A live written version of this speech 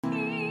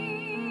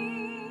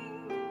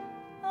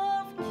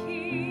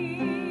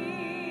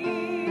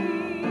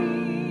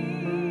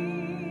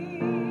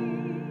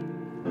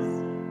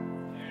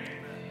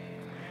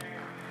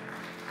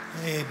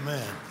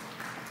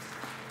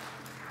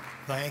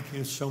Thank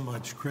you so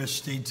much,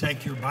 Christy.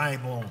 Take your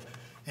Bible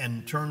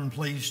and turn,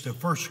 please, to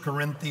 1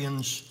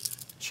 Corinthians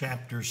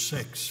chapter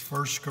 6.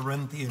 1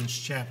 Corinthians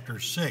chapter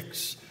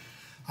 6.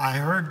 I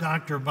heard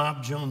Dr.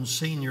 Bob Jones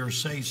Sr.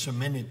 say so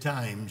many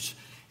times,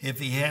 if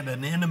he had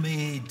an enemy,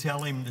 he'd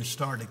tell him to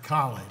start a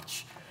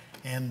college.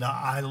 And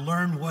I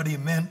learned what he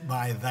meant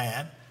by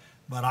that.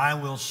 But I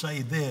will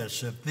say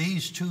this, if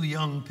these two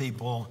young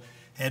people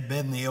had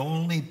been the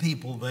only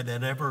people that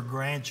had ever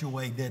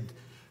graduated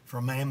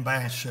from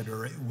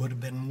Ambassador, it would have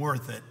been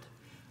worth it.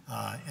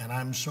 And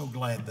I'm so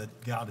glad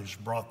that God has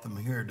brought them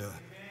here to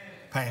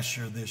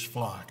pasture this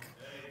flock.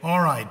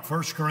 All right,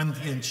 1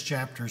 Corinthians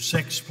chapter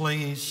 6,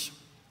 please.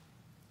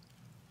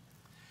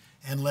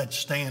 And let's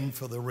stand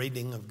for the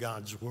reading of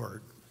God's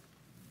word.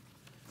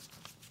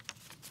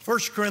 1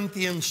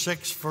 Corinthians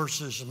 6,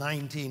 verses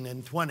 19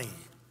 and 20.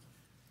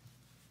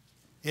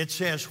 It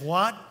says,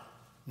 "What?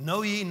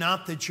 Know ye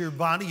not that your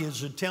body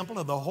is a temple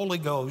of the Holy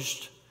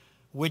Ghost,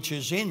 which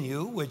is in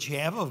you, which ye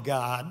have of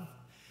God,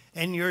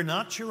 and you're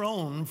not your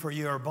own, for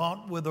you are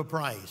bought with a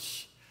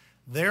price.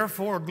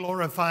 Therefore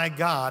glorify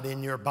God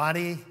in your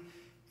body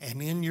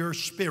and in your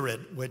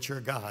spirit, which are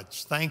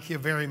God's." Thank you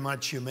very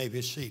much. You may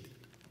be seated.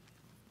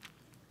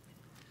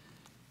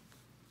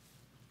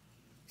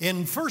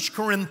 In 1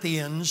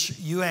 Corinthians,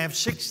 you have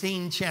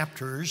 16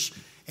 chapters,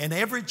 and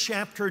every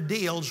chapter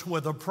deals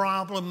with a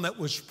problem that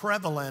was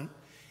prevalent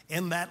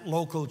in that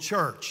local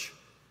church.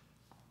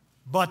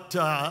 But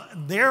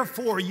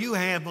therefore, you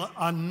have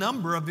a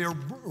number of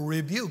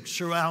rebukes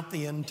throughout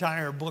the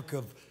entire book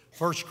of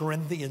 1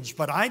 Corinthians.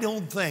 But I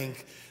don't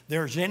think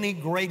there's any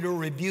greater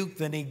rebuke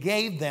than he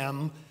gave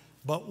them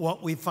but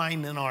what we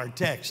find in our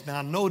text.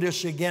 Now,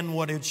 notice again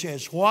what it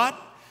says. What?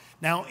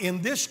 Now,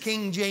 in this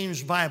King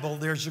James Bible,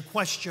 there's a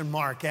question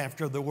mark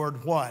after the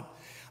word what.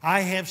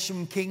 I have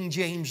some King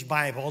James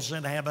Bibles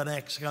that have an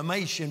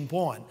exclamation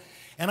point.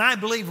 And I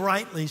believe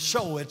rightly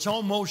so. It's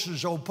almost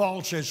as though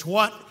Paul says,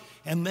 what?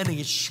 And then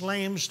he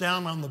slams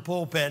down on the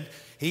pulpit.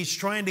 He's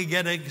trying to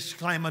get an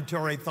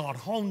exclamatory thought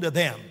home to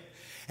them.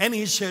 And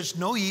he says,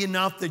 "Know ye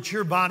not that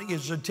your body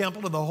is a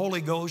temple of the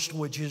Holy Ghost,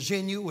 which is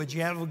in you, which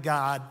you have of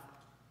God,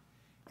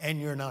 and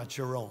you're not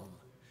your own."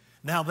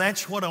 Now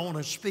that's what I want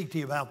to speak to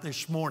you about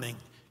this morning.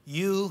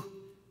 You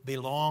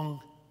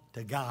belong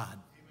to God.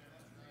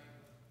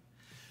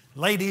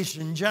 Ladies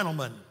and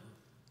gentlemen,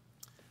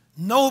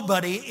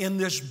 nobody in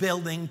this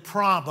building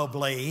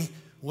probably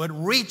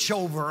would reach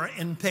over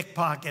and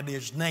pickpocket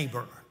his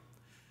neighbor.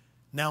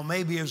 Now,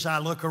 maybe as I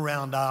look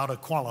around, I ought to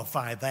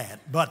qualify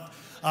that. But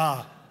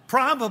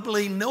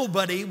probably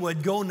nobody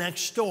would go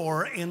next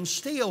door and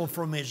steal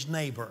from his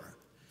neighbor.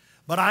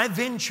 But I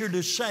venture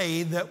to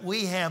say that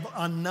we have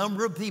a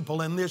number of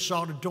people in this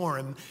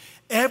auditorium.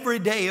 Every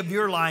day of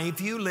your life,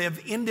 you live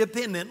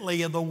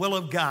independently of the will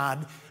of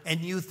God,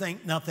 and you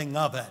think nothing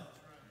of it.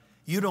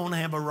 You don't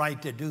have a right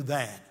to do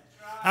that.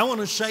 I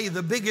want to say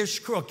the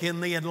biggest crook in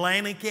the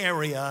Atlanta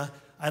area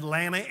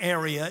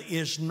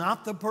is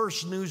not the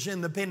person who's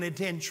in the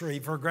penitentiary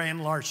for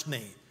grand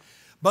larceny.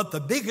 But the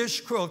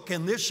biggest crook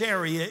in this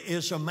area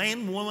is a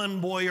man,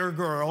 woman, boy, or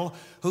girl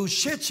who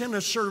sits in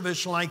a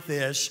service like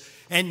this,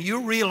 and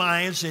you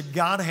realize that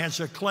God has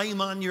a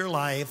claim on your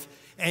life,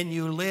 and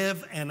you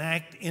live and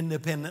act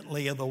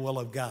independently of the will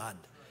of God.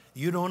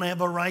 You don't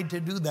have a right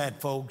to do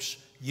that, folks.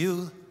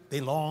 You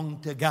belong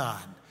to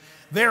God.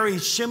 Very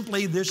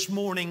simply this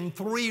morning,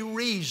 3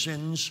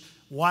 reasons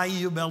why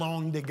you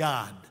belong to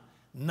God.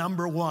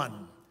 Number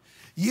 1,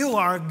 you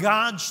are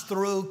God's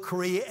through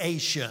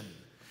creation.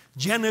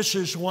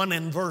 Genesis 1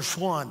 and verse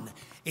 1.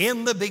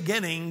 In the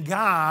beginning,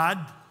 God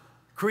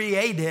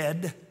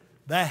created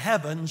the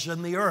heavens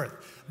and the earth.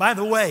 By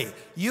the way,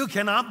 you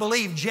cannot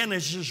believe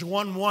Genesis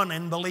 1:1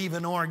 and believe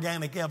in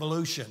organic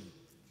evolution.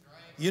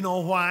 You know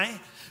why?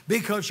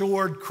 Because the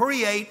word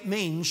create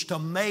means to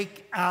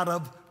make out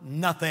of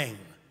nothing.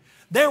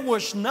 There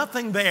was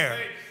nothing there.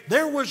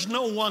 There was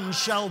no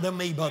one-celled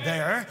amoeba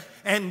there.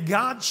 And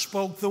God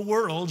spoke the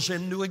worlds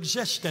into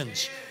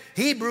existence.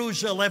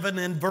 Hebrews 11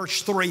 and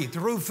verse 3.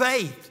 Through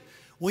faith,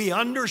 we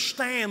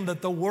understand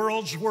that the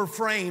worlds were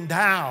framed.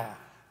 How?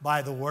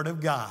 By the word of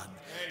God.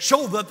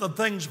 So that the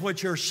things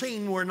which are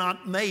seen were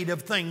not made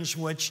of things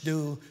which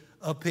do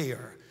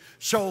appear.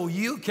 So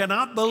you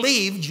cannot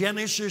believe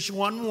Genesis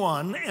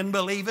 1:1 and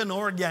believe in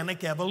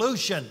organic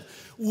evolution.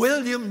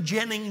 William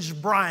Jennings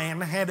Bryan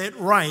had it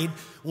right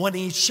when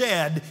he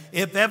said,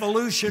 if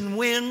evolution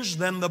wins,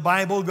 then the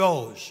Bible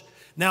goes.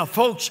 Now,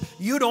 folks,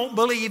 you don't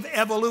believe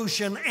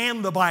evolution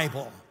and the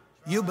Bible.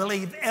 You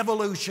believe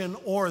evolution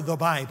or the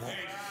Bible.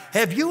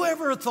 Have you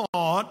ever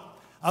thought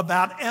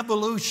about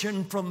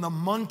evolution from the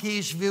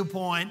monkey's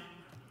viewpoint?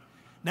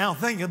 Now,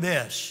 think of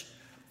this.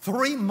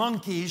 3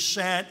 monkeys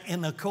sat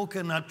in a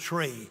coconut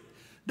tree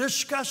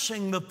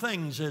discussing the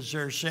things as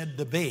they're said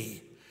to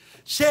be.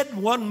 Said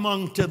one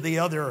monk to the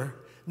other,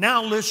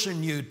 "Now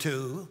listen, you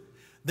two,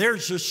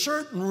 there's a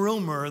certain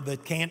rumor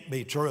that can't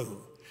be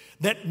true,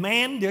 that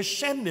man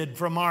descended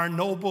from our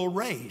noble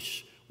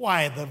race.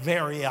 Why, the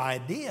very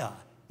idea,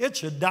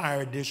 it's a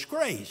dire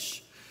disgrace.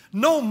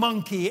 No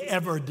monkey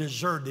ever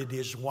deserted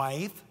his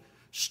wife,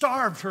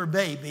 starved her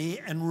baby,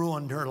 and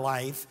ruined her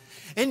life.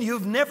 And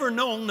you've never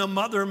known a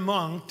mother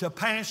monk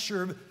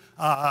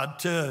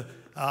to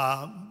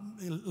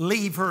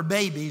leave her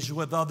babies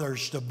with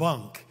others to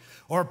bunk,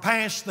 or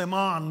pass them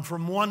on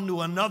from one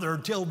to another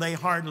till they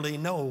hardly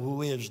know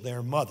who is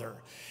their mother.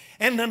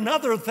 And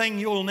another thing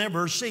you'll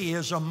never see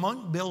is a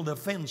monk build a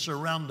fence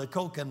around a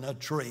coconut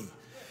tree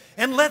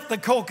and let the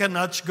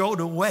coconuts go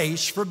to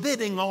waste,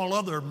 forbidding all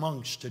other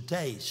monks to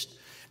taste.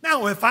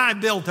 Now, if I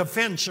built a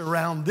fence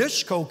around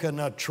this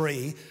coconut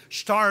tree,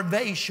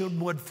 starvation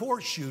would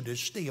force you to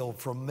steal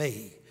from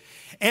me.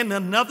 And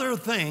another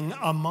thing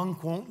a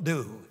monk won't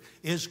do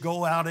is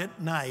go out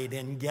at night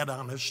and get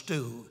on a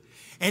stew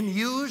and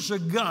use a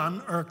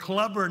gun or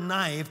club or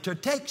knife to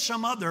take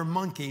some other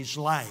monkey's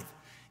life.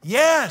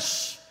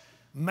 Yes,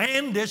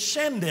 man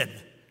descended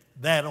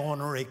that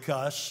ornery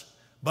cuss,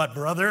 but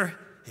brother,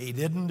 he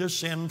didn't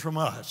descend from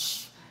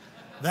us.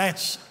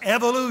 That's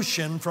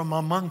evolution from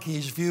a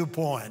monkey's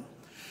viewpoint.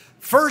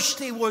 First,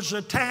 he was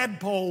a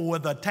tadpole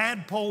with a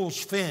tadpole's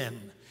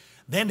fin.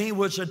 Then he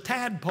was a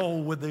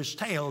tadpole with his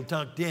tail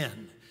tucked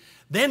in.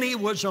 Then he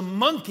was a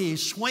monkey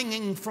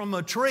swinging from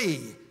a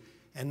tree.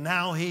 And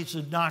now he's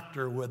a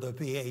doctor with a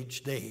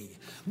PhD.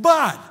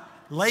 But,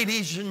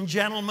 ladies and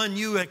gentlemen,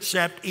 you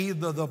accept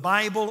either the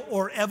Bible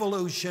or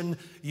evolution.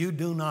 You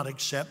do not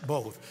accept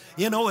both.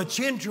 You know, it's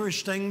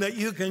interesting that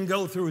you can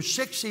go through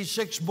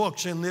 66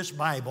 books in this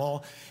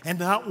Bible, and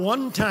not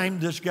one time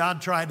does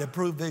God try to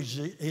prove his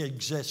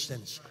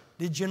existence.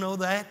 Did you know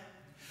that?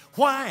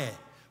 Why?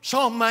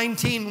 Psalm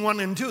 19, 1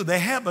 and 2, the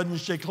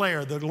heavens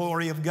declare the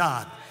glory of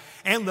God,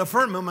 and the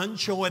firmament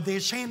showeth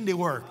his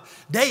handiwork.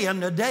 Day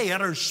unto day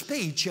uttereth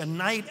speech, and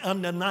night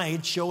unto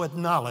night showeth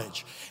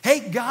knowledge.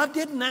 Hey, God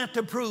didn't have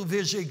to prove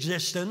his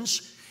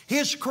existence.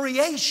 His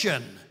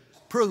creation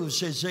proves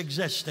his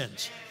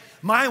existence.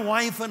 My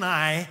wife and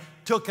I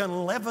took an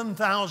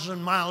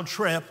 11,000-mile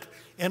trip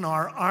in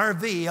our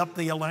RV up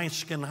the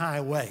Alaskan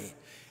highway.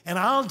 And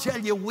I'll tell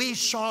you, we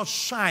saw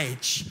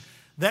sights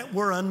that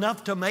were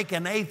enough to make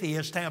an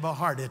atheist have a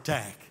heart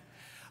attack.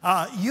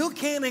 You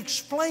can't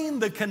explain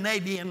the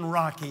Canadian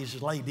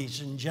Rockies, ladies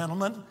and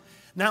gentlemen.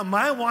 Now,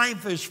 my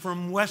wife is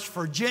from West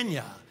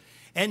Virginia,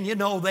 and you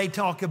know, they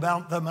talk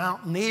about the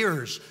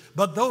mountaineers,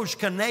 but those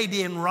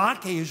Canadian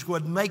Rockies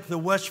would make the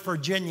West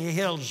Virginia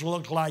hills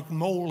look like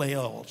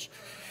molehills.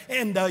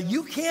 And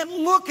you can't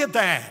look at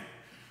that,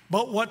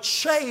 but what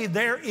say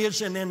there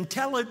is an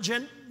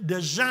intelligent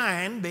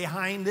design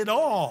behind it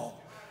all.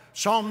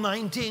 Psalm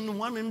 19,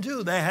 1 and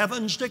 2, the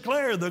heavens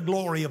declare the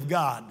glory of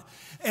God,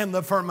 and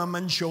the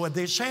firmament showeth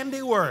his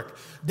handiwork.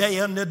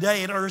 Day unto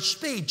day uttereth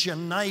speech,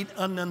 and night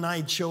unto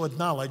night showeth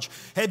knowledge.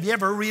 Have you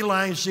ever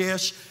realized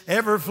this?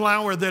 Every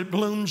flower that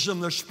blooms in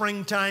the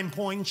springtime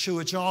points to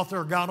its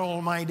author, God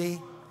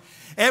Almighty.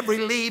 Every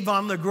leaf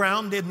on the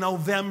ground in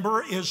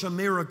November is a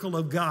miracle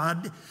of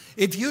God.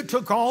 If you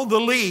took all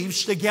the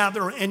leaves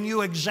together and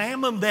you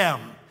examined them,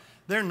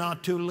 they're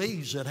not two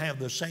leaves that have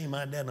the same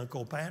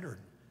identical pattern.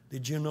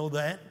 Did you know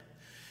that?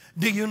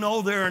 Do you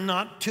know there are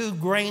not two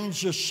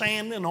grains of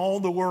sand in all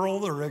the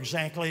world that are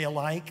exactly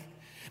alike?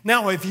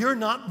 Now, if you're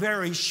not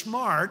very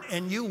smart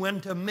and you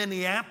went to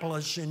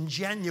Minneapolis in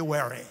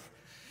January,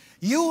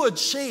 you would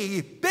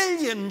see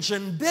billions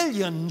and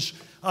billions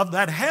of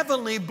that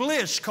heavenly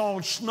bliss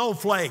called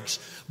snowflakes.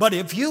 But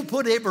if you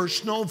put every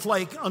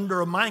snowflake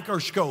under a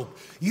microscope,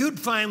 you'd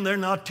find they're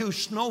not two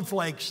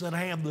snowflakes that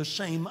have the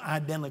same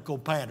identical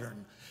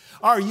pattern.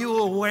 Are you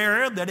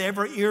aware that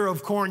every ear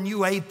of corn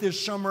you ate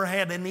this summer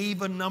had an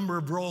even number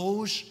of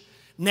rows?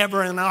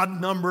 Never an odd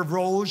number of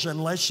rows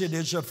unless it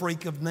is a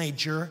freak of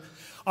nature.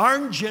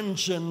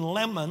 Oranges and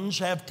lemons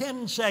have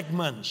 10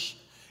 segments.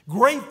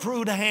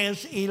 Grapefruit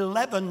has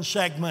 11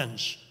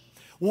 segments.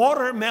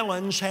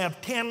 Watermelons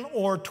have 10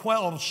 or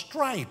 12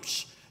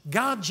 stripes.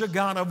 God's a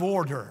God of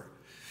order.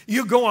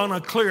 You go on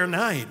a clear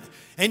night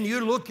and you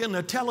look in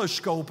a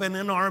telescope, and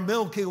in our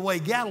Milky Way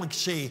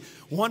galaxy,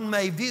 one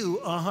may view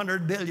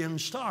 100 billion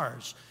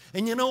stars.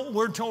 And you know what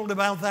we're told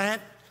about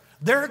that?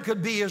 There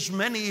could be as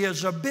many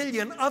as 1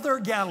 billion other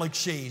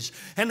galaxies,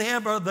 and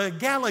ever the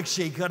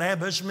galaxy could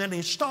have as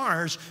many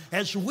stars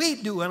as we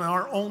do in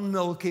our own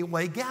Milky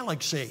Way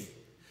galaxy.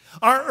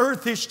 Our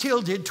Earth is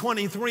tilted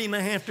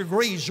 23.5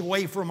 degrees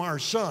away from our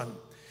sun.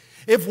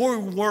 If we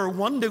were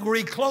 1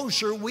 degree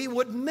closer, we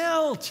would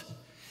melt.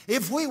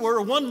 If we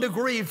were 1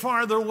 degree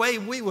farther away,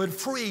 we would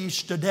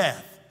freeze to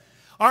death.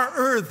 Our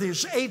Earth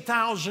is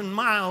 8,000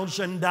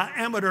 miles in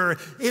diameter.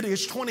 It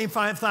is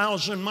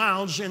 25,000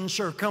 miles in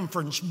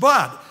circumference.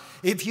 But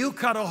if you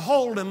cut a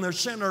hole in the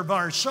center of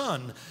our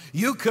sun,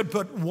 you could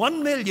put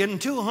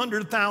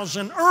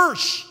 1,200,000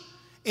 Earths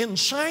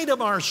inside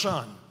of our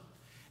sun,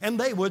 and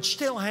they would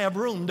still have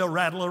room to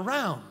rattle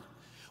around.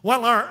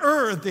 While our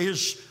Earth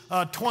is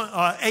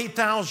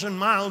 8,000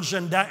 miles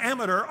in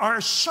diameter, our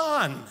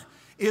sun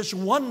is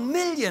 1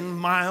 million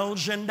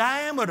miles in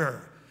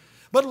diameter.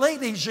 But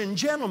ladies and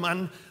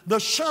gentlemen, the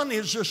sun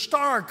is a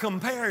star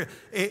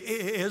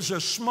is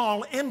a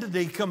small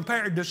entity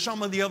compared to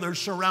some of the other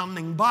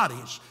surrounding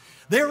bodies.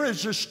 There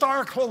is a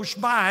star close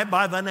by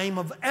the name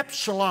of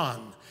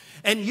Epsilon.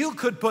 And you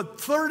could put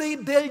 30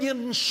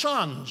 billion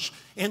suns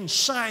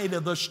inside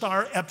of the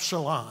star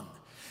Epsilon.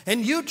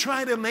 And you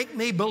try to make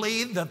me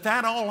believe that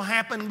that all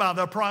happened by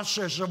the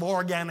process of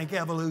organic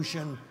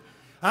evolution.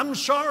 I'm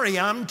sorry,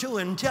 I'm too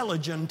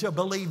intelligent to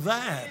believe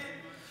that.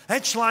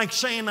 That's like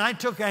saying I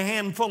took a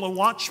handful of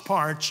watch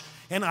parts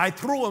and I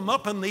threw them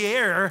up in the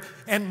air,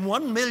 and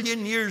 1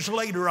 million years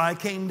later I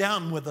came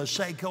down with a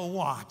Seiko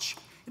watch.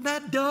 Isn't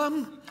that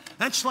dumb?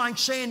 That's like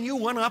saying you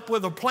went up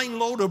with a plane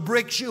load of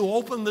bricks, you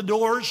opened the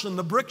doors and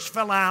the bricks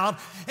fell out,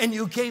 and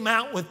you came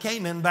out with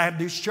Canaan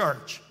Baptist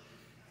Church.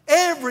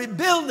 Every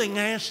building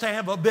has to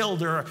have a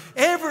builder.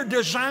 Every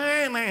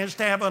design has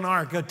to have an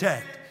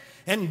architect.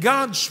 And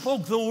God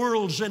spoke the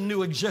worlds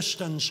into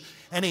existence,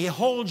 and He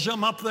holds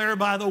them up there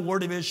by the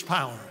word of His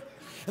power.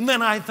 And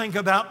then I think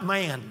about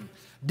man.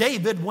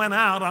 David went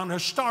out on a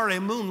starry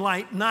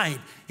moonlight night.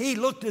 He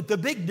looked at the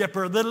Big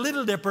Dipper, the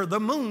Little Dipper, the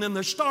moon and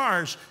the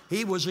stars.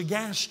 He was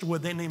aghast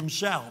within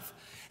himself.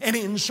 And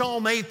in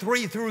Psalm 8,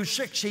 3 through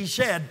 6, he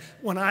said,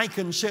 when I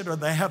consider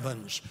the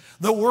heavens,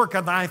 the work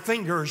of thy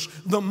fingers,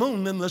 the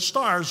moon and the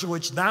stars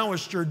which thou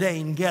hast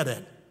ordained, get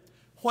it.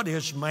 What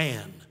is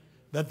man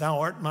that thou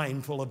art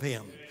mindful of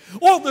him?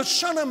 Oh, the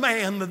Son of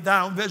Man that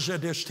thou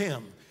visitest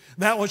him.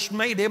 Thou hast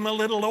made him a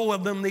little lower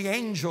than the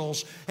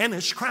angels, and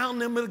hast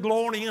crowned him with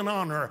glory and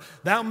honor.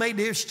 Thou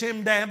madest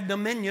him to have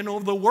dominion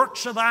over the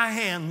works of thy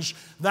hands.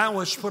 Thou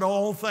hast put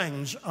all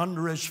things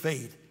under his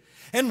feet.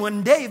 And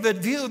when David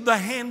viewed the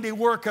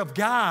handiwork of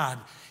God,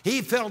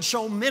 he felt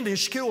so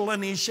minuscule,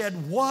 and he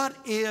said, what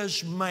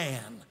is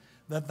man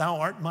that thou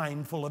art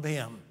mindful of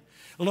him?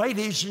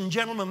 Ladies and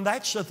gentlemen,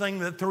 that's the thing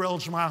that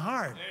thrills my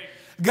heart.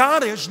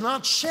 God has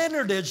not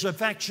centered His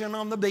affection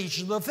on the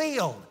beasts of the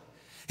field.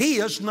 He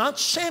has not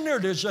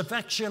centered His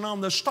affection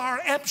on the star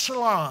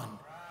Epsilon.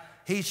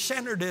 He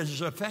centered His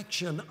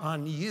affection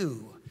on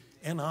you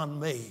and on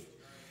me.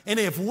 And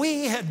if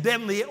we had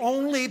been the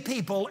only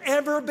people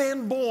ever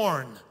been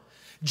born,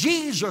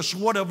 Jesus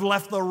would have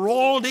left the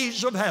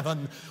royalties of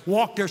heaven,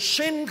 walked a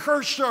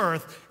sin-cursed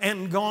earth,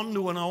 and gone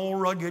to an old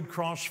rugged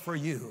cross for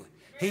you.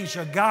 He's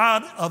a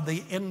God of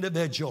the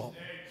individual.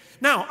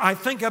 Now, I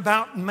think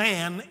about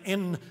man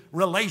in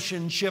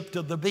relationship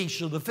to the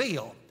beasts of the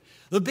field.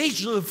 The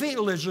beast of the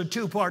field is a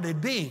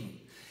two-parted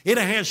being. It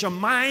has a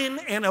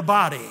mind and a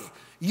body.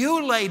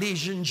 You,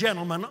 ladies and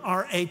gentlemen,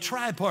 are a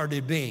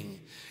tripartite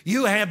being.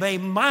 You have a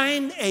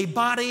mind, a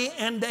body,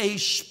 and a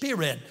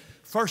spirit.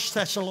 1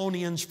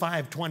 Thessalonians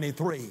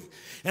 5:23.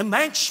 And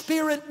that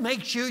spirit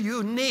makes you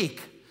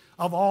unique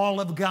of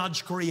all of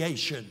God's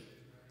creation.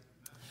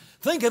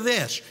 Think of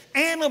this.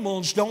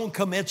 Animals don't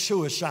commit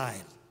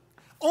suicide.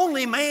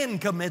 Only man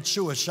commits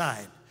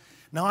suicide.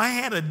 Now, I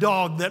had a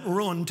dog that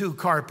ruined 2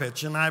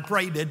 carpets, and I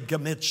prayed it'd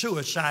commit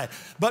suicide.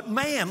 But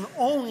man,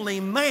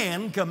 only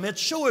man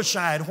commits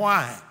suicide.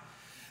 Why?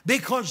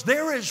 Because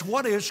there is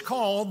what is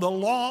called the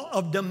law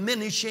of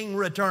diminishing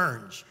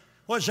returns.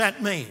 What does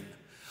that mean?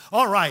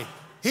 All right,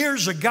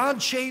 here's a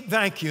God-shaped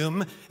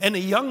vacuum, and a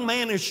young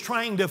man is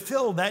trying to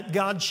fill that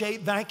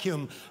God-shaped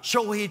vacuum.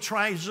 So he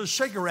tries a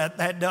cigarette.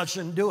 That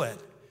doesn't do it.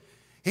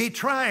 He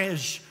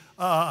tries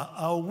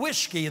a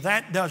whiskey.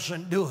 That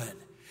doesn't do it.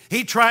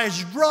 He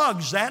tries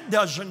drugs. That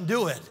doesn't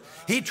do it.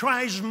 He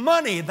tries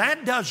money.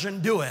 That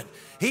doesn't do it.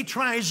 He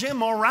tries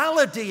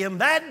immorality,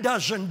 and that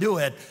doesn't do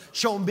it.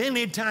 So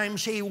many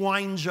times he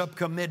winds up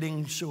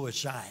committing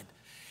suicide.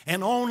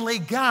 And only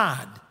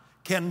God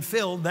can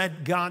fill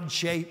that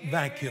God-shaped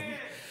vacuum.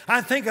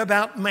 I think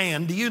about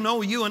man. Do you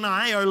know you and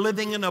I are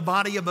living in a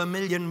body of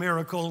 1,000,000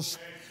 miracles?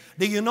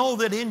 Do you know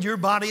that in your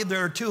body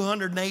there are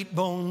 208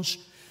 bones?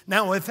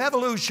 Now, if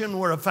evolution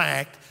were a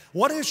fact,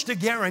 what is to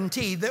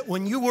guarantee that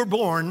when you were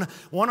born,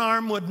 one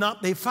arm would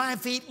not be 5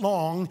 feet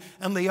long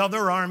and the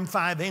other arm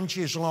 5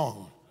 inches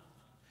long?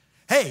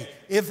 Hey,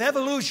 if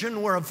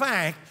evolution were a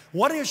fact,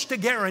 what is to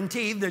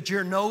guarantee that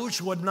your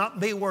nose would not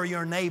be where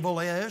your navel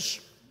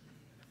is?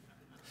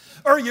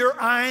 Or your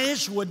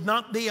eyes would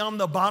not be on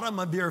the bottom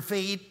of your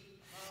feet?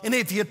 And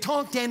if you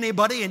talk to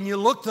anybody and you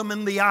look them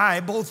in the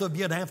eye, both of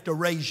you'd have to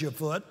raise your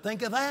foot.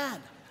 Think of that.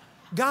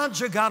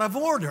 God's a God of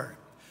order.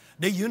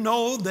 Do you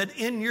know that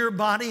in your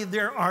body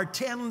there are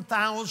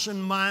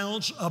 10,000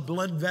 miles of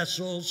blood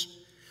vessels?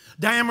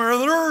 Diameter of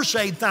the earth,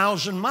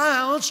 8,000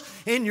 miles.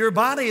 In your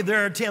body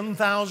there are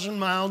 10,000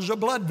 miles of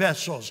blood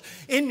vessels.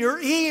 In your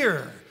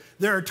ear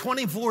there are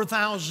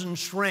 24,000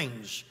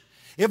 strings.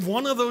 If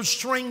one of those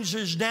strings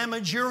is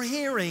damaged, your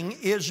hearing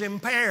is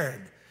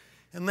impaired.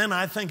 And then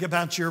I think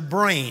about your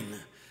brain.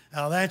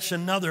 Now that's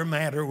another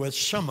matter with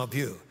some of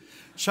you.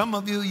 Some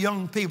of you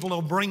young people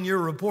will bring your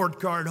report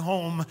card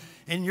home,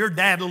 and your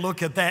dad will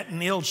look at that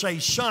and he'll say,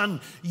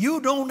 son,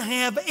 you don't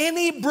have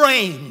any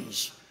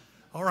brains.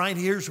 All right,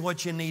 here's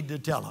what you need to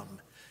tell him.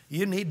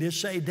 You need to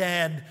say,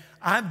 Dad,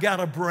 I've got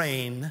a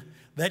brain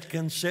that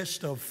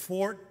consists of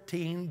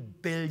 14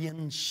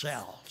 billion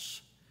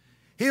cells.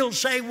 He'll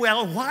say,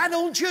 well, why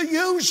don't you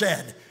use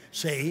it?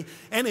 See?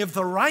 And if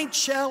the right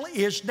cell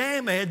is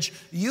damaged,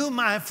 you,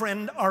 my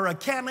friend, are a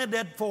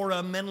candidate for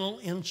a mental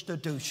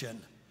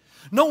institution.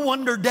 No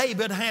wonder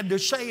David had to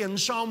say in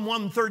Psalm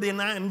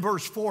 139,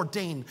 verse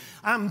 14,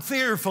 I'm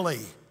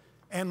fearfully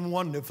and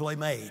wonderfully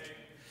made.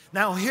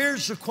 Now,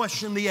 here's the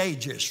question of the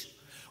ages.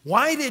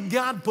 Why did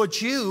God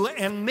put you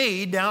and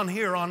me down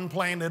here on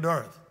planet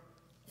Earth?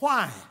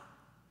 Why?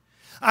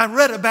 I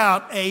read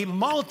about a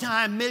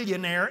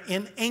multi-millionaire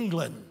in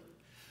England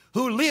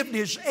who lived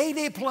his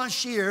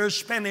 80-plus years,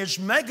 spent his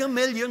mega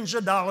millions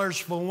of dollars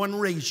for one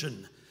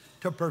reason,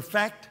 to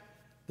perfect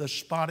the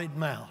spotted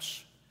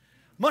mouse.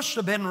 Must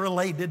have been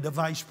related to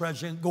Vice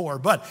President Gore,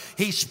 but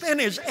he spent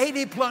his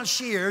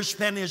 80-plus years,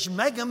 spent his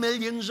mega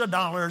millions of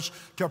dollars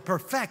to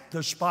perfect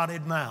the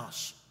spotted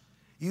mouse.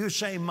 You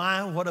say,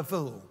 my, what a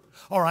fool.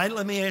 All right,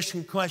 let me ask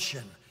you a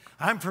question.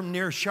 I'm from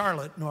near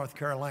Charlotte, North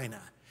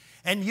Carolina,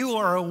 and you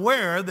are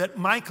aware that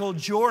Michael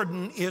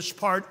Jordan is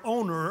part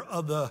owner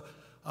of the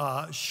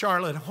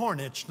Charlotte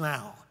Hornets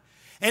now.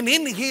 And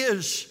in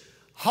his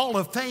Hall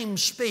of Fame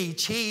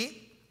speech, he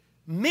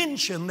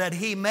mentioned that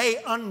he may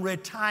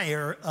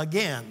unretire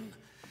again.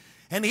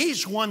 And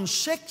he's won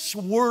 6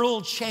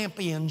 world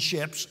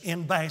championships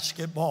in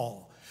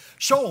basketball.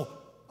 So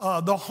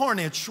the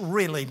Hornets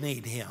really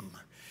need him.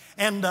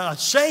 And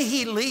say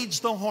he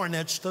leads the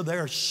Hornets to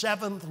their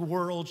 7th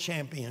world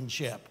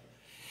championship.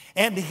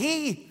 And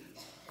he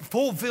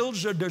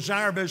fulfills the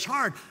desire of his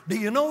heart. Do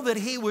you know that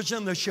he was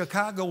in the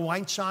Chicago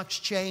White Sox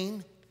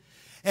chain?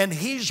 And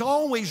he's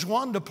always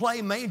wanted to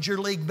play Major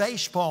League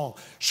Baseball.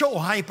 So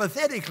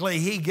hypothetically,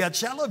 he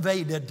gets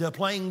elevated to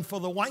playing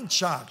for the White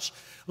Sox,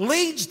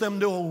 leads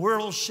them to a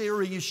World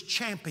Series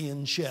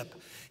championship.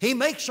 He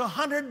makes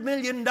 $100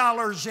 million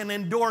in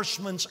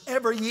endorsements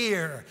every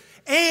year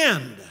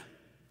and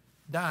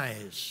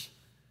dies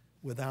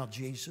without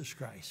Jesus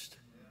Christ.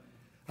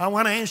 I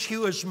want to ask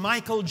you, has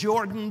Michael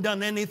Jordan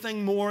done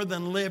anything more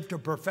than live to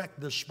perfect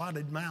the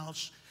spotted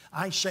mouse?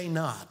 I say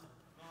not.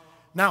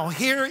 Now,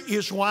 here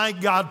is why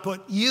God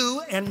put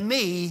you and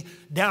me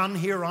down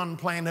here on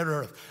planet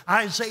Earth.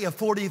 Isaiah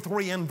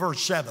 43 and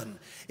verse 7.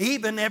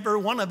 Even every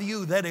one of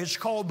you that is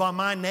called by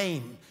my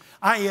name,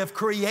 I have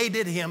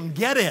created him,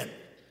 get it,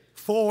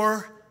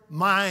 for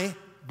my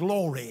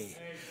glory.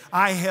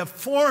 I have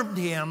formed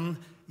him,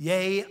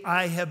 yea,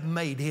 I have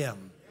made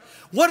him.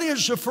 What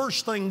is the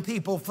first thing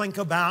people think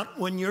about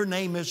when your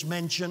name is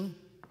mentioned?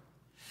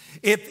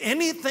 If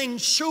anything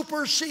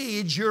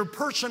supersedes your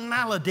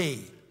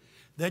personality,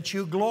 that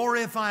you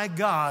glorify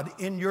God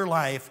in your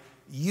life,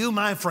 you,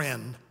 my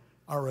friend,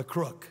 are a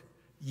crook.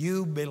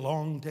 You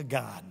belong to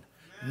God.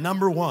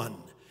 Number one,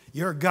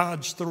 you're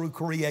God's through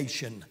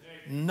creation.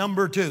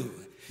 Number two,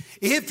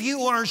 if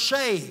you are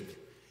saved,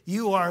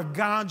 you are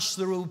God's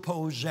through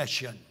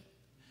possession.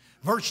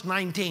 Verse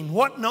 19,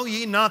 what know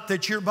ye not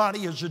that your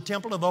body is a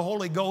temple of the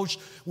Holy Ghost,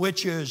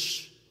 which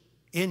is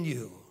in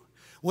you,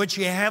 which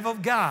ye have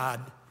of God,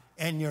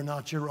 and you're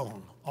not your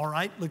own. All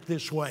right, look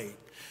this way.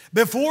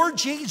 Before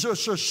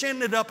Jesus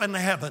ascended up into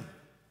heaven,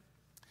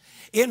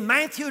 in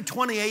Matthew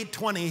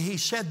 28:20, he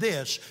said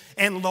this,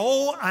 and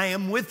lo, I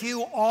am with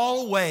you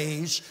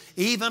always,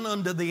 even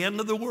unto the end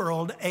of the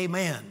world.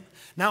 Amen.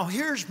 Now,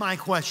 here's my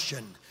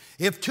question.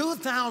 If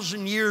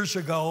 2,000 years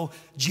ago,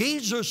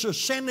 Jesus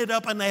ascended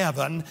up in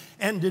heaven,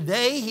 and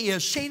today he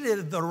is seated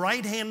at the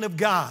right hand of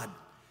God,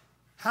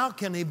 how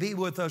can he be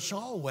with us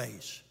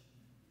always?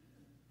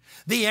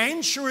 The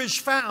answer is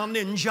found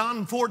in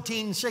John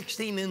 14,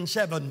 16, and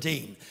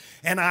 17.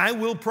 And I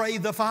will pray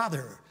the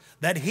Father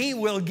that he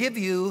will give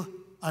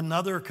you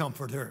another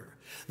comforter,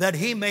 that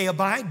he may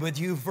abide with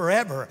you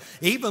forever,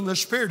 even the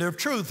Spirit of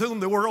truth,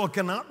 whom the world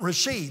cannot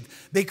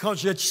receive,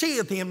 because it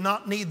seeth him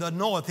not, neither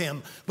knoweth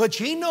him. But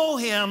ye know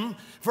him,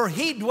 for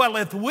he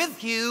dwelleth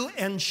with you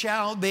and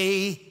shall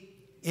be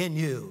in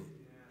you.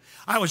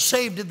 I was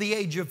saved at the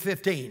age of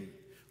 15.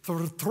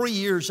 For 3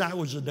 years, I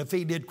was a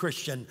defeated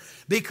Christian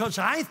because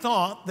I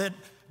thought that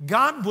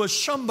God was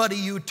somebody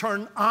you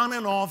turn on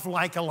and off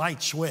like a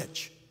light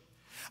switch.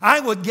 I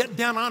would get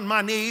down on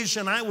my knees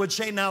and I would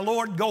say, now,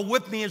 Lord, go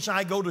with me as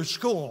I go to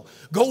school.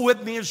 Go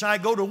with me as I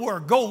go to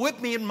work. Go with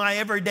me in my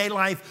everyday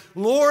life.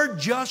 Lord,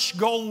 just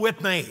go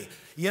with me.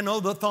 You know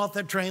the thought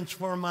that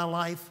transformed my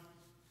life?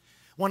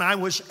 When I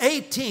was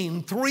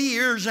 18, 3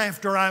 years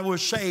after I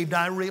was saved,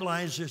 I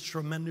realized this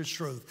tremendous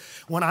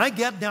truth. When I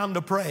get down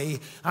to pray,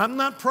 I'm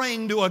not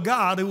praying to a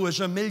God who is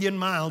 1,000,000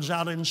 miles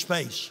out in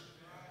space.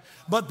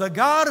 But the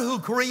God who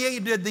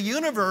created the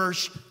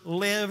universe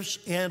lives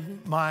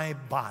in my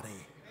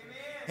body.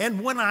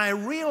 And when I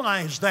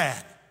realized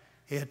that,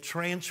 it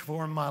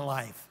transformed my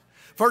life.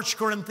 1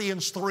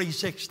 Corinthians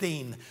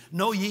 3:16,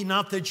 know ye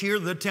not that ye are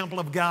the temple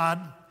of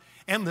God,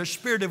 and the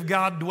Spirit of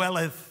God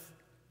dwelleth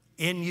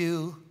in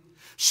you?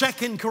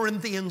 2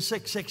 Corinthians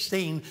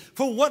 6:16,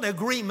 for what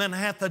agreement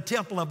hath the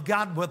temple of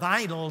God with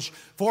idols?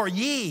 For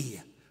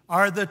ye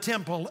are the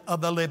temple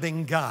of the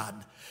living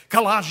God.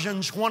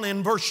 Colossians 1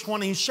 and verse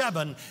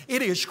 27,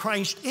 it is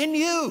Christ in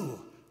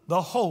you,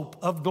 the hope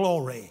of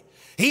glory.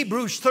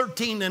 Hebrews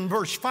 13 and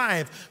verse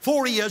 5,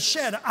 for he has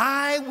said,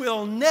 I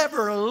will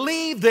never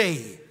leave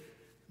thee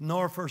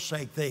nor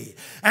forsake thee.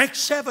 Acts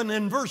 7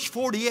 and verse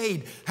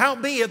 48,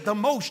 howbeit the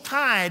Most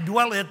High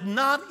dwelleth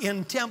not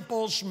in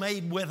temples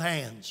made with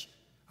hands.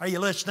 Are you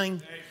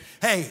listening?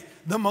 Hey,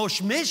 the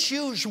most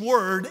misused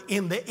word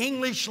in the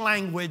English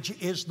language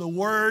is the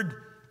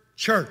word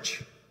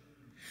church.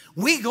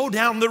 We go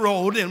down the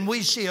road and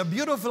we see a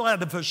beautiful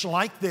edifice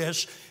like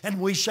this,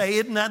 and we say,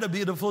 isn't that a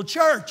beautiful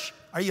church?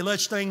 Are you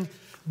listening?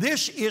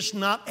 This is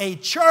not a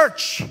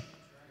church.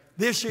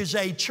 This is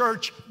a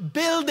church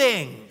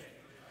building.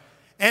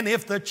 And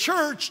if the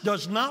church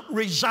does not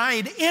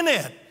reside in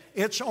it,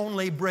 it's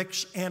only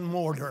bricks and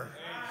mortar.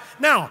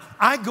 Now,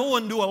 I go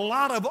into a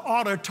lot of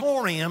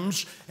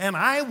auditoriums and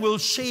I will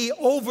see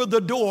over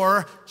the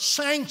door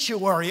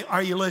sanctuary.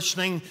 Are you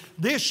listening?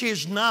 This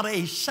is not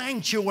a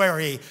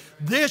sanctuary.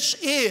 This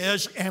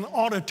is an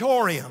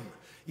auditorium.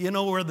 You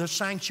know where the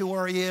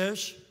sanctuary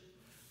is?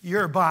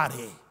 Your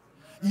body.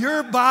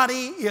 Your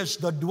body is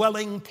the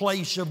dwelling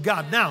place of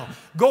God. Now,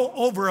 go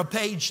over a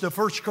page to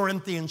 1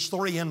 Corinthians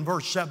 3 and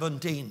verse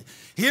 17.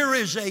 Here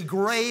is a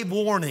grave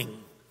warning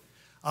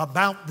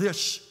about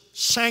this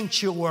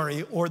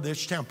sanctuary or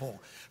this temple.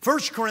 1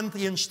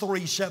 Corinthians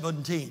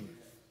 3:17.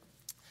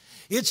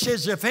 It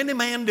says, if any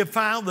man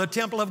defile the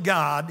temple of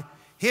God,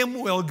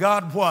 him will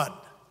God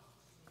what?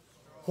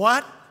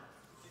 What?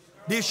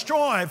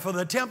 Destroy, for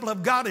the temple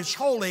of God is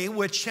holy,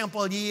 which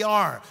temple ye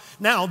are.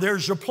 Now,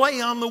 there's a play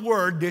on the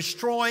word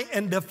destroy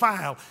and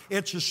defile.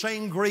 It's the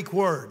same Greek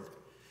word.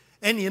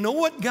 And you know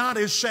what God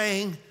is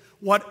saying?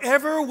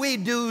 Whatever we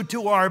do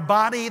to our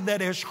body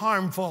that is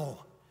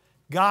harmful,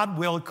 God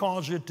will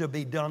cause it to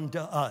be done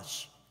to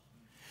us.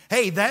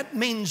 Hey, that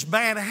means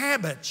bad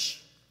habits.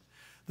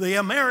 The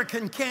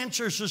American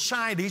Cancer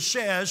Society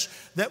says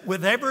that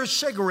with every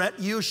cigarette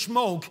you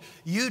smoke,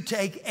 you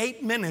take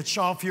 8 minutes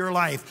off your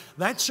life.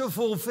 That's a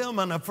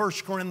fulfillment of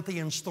 1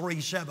 Corinthians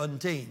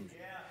 3:17.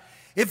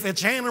 If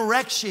it's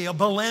anorexia,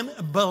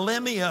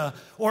 bulimia,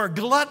 or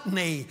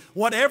gluttony,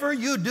 whatever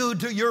you do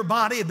to your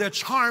body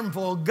that's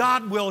harmful,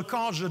 God will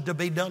cause it to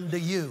be done to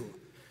you.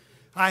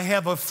 I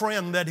have a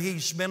friend that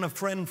he's been a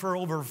friend for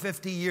over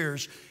 50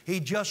 years. He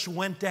just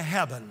went to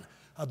heaven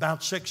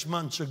about 6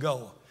 months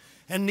ago.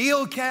 And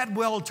Neil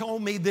Cadwell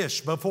told me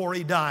this before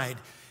he died.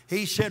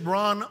 He said,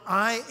 Ron,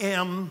 I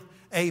am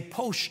a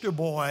poster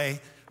boy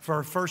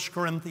for 1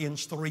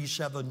 Corinthians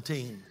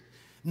 3:17.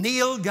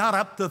 Neil got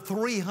up to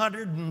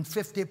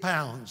 350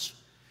 pounds.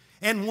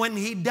 And when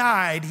he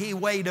died, he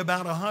weighed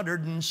about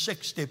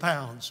 160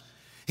 pounds.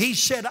 He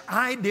said,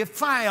 I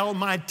defile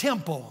my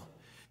temple.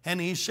 And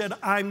he said,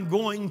 I'm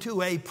going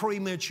to a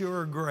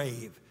premature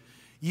grave.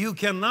 You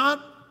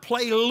cannot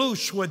play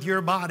loose with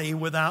your body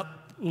without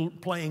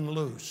playing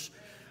loose.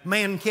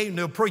 Man came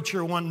to a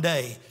preacher one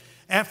day.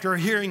 After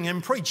hearing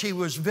him preach, he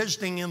was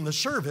visiting in the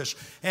service.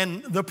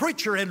 And the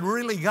preacher had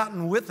really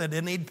gotten with it,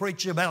 and he'd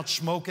preach about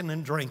smoking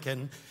and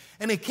drinking.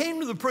 And he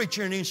came to the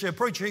preacher and he said,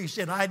 Preacher, he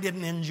said, I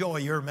didn't enjoy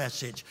your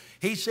message.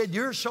 He said,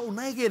 you're so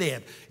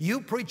negative.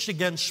 You preached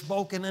against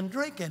smoking and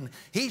drinking.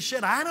 He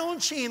said, I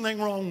don't see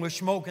anything wrong with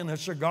smoking a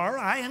cigar.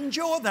 I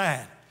enjoy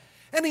that.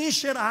 And he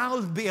said,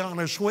 I'll be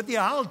honest with you,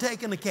 I'll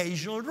take an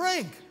occasional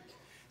drink.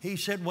 He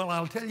said, well,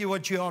 I'll tell you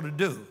what you ought to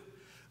do.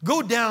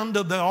 Go down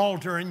to the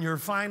altar in your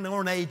fine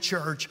ornate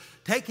church,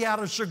 take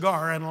out a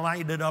cigar and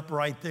light it up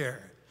right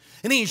there.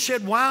 And he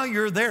said, while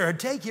you're there,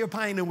 take your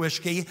pint of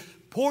whiskey,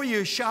 pour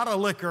you a shot of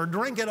liquor,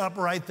 drink it up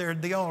right there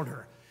at the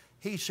altar.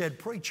 He said,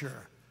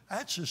 Preacher,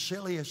 that's the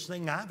silliest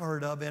thing I've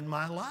heard of in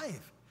my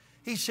life.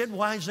 He said,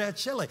 why is that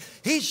silly?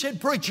 He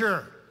said,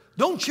 Preacher,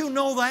 don't you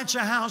know that's a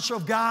house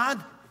of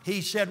God?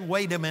 He said,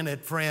 wait a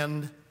minute,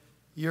 friend,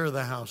 you're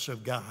the house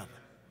of God.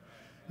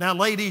 Now,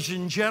 ladies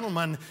and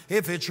gentlemen,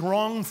 if it's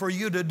wrong for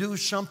you to do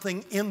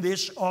something in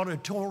this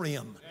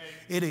auditorium,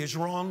 it is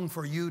wrong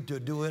for you to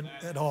do it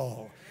at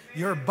all.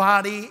 Your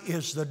body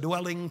is the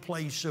dwelling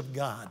place of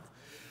God.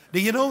 Do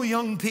you know,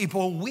 young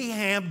people, we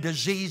have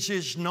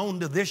diseases known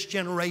to this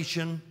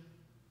generation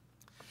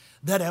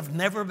that have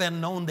never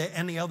been known to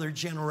any other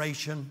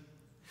generation.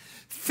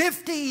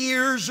 50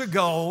 years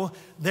ago,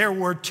 there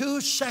were 2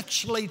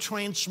 sexually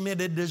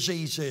transmitted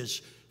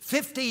diseases.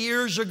 50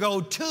 years ago,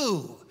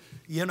 2.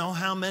 You know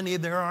how many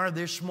there are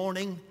this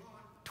morning?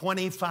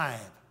 25.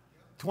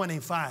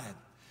 25.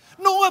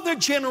 No other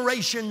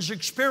generations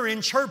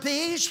experience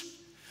herpes.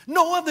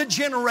 No other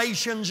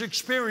generations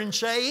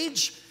experience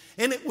AIDS.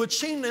 And it would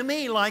seem to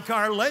me like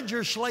our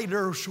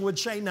legislators would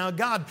say, now,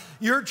 God,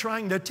 you're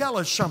trying to tell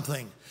us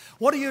something.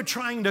 What are you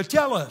trying to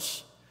tell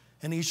us?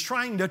 And he's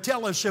trying to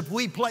tell us if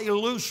we play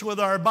loose with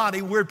our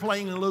body, we're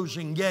playing a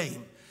losing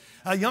game.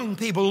 Young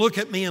people, look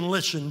at me and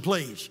listen,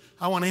 please.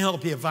 I want to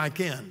help you if I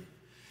can.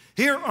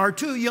 Here are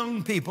 2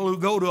 young people who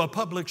go to a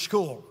public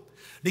school.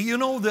 Do you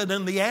know that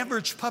in the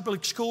average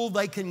public school,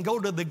 they can go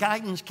to the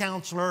guidance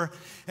counselor,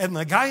 and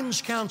the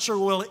guidance counselor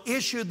will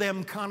issue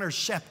them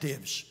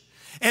contraceptives.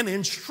 and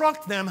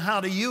instruct them how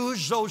to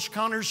use those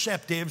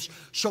contraceptives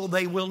so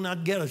they will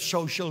not get a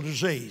social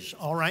disease.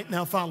 All right,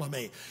 now follow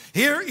me.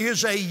 Here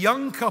is a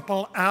young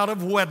couple out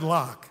of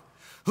wedlock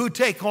who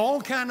take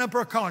all kind of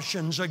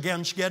precautions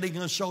against getting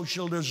a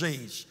social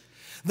disease.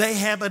 They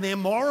have an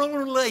immoral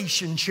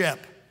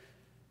relationship,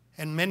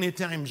 and many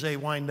times they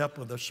wind up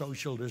with a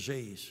social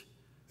disease.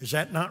 Is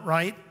that not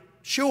right?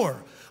 Sure.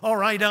 All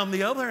right, on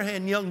the other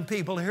hand, young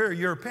people, here are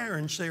your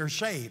parents, they're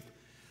saved.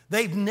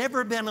 They've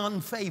never been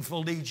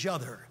unfaithful to each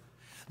other.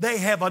 They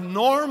have a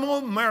normal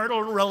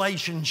marital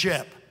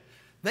relationship.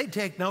 They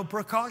take no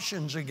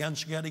precautions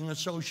against getting a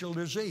social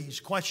disease.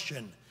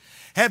 Question: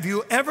 have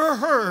you ever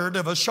heard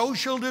of a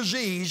social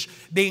disease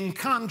being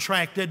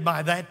contracted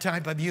by that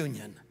type of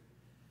union?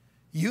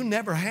 You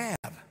never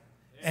have,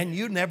 and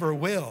you never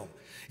will.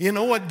 You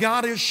know what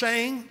God is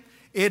saying?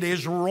 It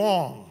is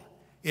wrong.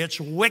 It's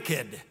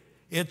wicked.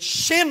 It's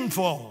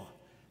sinful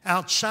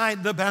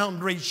outside the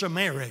boundaries of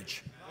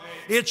marriage.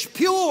 It's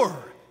pure.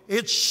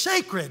 It's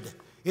sacred.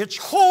 It's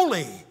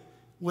holy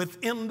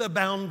within the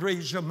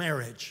boundaries of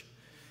marriage.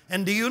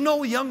 And do you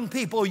know, young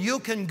people, you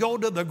can go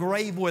to the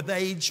grave with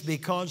AIDS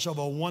because of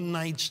a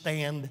one-night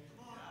stand?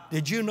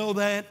 Did you know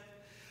that?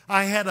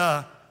 I had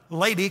a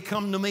lady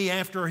come to me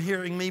after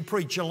hearing me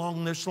preach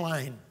along this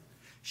line.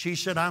 She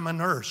said, I'm a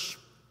nurse.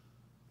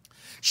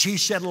 She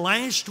said,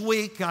 last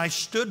week I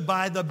stood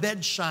by the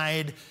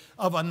bedside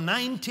of a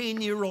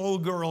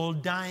 19-year-old girl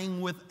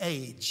dying with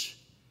AIDS.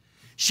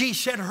 She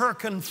said her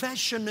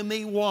confession to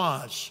me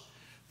was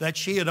that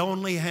she had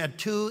only had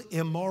 2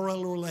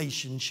 immoral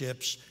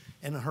relationships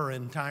in her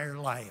entire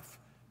life,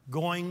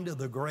 going to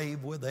the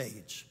grave with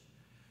AIDS.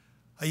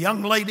 A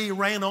young lady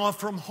ran off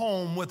from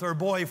home with her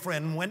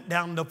boyfriend, went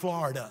down to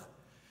Florida,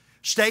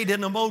 stayed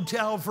in a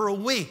motel for a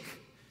week.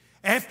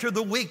 After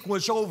the week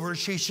was over,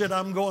 she said,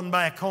 I'm going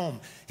back home.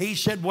 He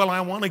said, well,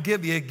 I want to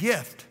give you a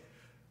gift.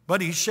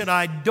 But he said,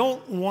 I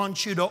don't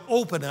want you to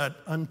open it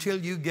until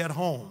you get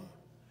home.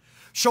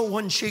 So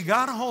when she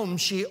got home,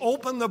 she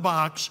opened the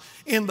box.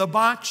 In the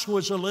box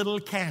was a little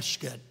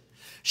casket.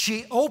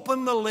 She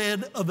opened the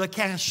lid of the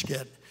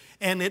casket,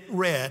 and it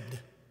read,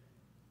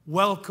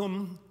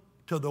 welcome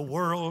to the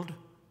world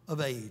of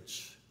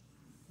AIDS.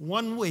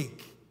 1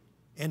 week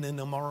in an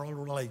immoral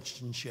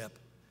relationship.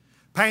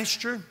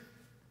 Pastor,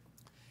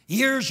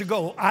 years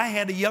ago, I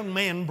had a young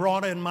man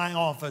brought in my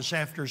office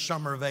after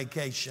summer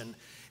vacation.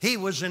 He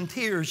was in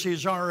tears.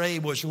 His RA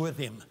was with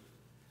him.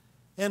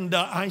 And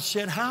I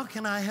said, how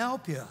can I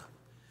help you?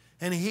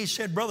 And he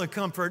said, Brother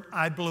Comfort,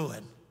 I blew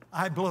it.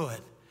 I blew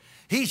it.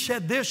 He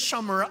said, this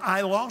summer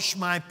I lost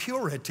my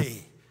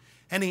purity.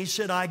 And he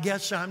said, I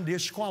guess I'm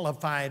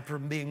disqualified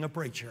from being a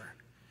preacher.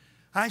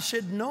 I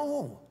said,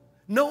 no,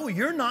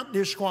 you're not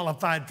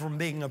disqualified from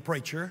being a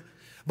preacher.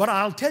 But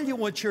I'll tell you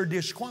what you're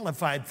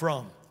disqualified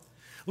from.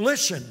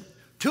 Listen,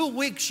 2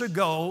 weeks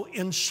ago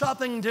in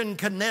Southington,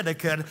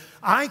 Connecticut,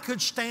 I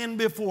could stand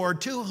before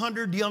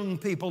 200 young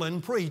people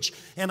and preach,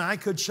 and I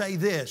could say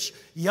this,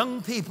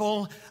 young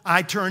people,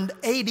 I turned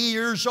 80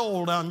 years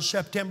old on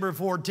September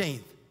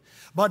 14th.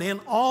 But in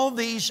all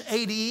these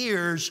 80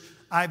 years,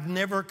 I've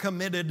never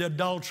committed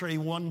adultery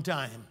one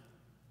time.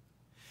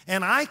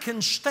 And I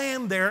can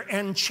stand there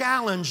and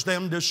challenge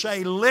them to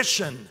say,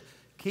 listen,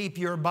 keep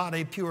your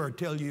body pure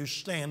till you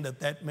stand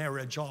at that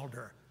marriage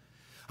altar.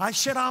 I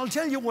said, I'll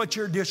tell you what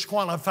you're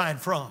disqualified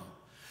from.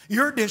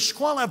 You're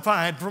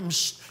disqualified from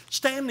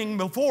standing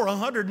before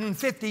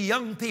 150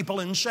 young people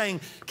and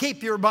saying,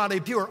 keep your body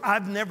pure.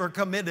 I've never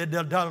committed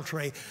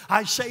adultery.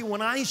 I say,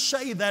 when I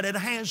say that, it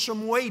has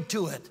some weight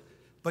to it,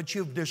 but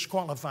you've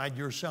disqualified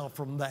yourself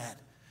from that.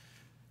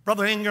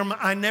 Brother Ingram,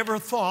 I never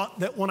thought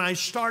that when I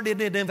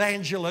started in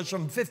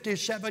evangelism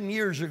 57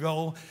 years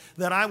ago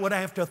that I would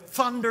have to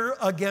thunder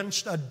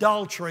against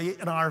adultery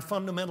in our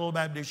fundamental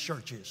Baptist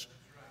churches.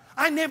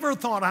 I never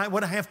thought I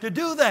would have to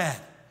do that.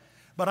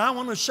 But I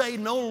want to say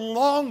no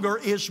longer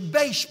is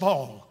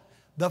baseball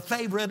the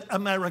favorite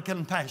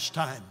American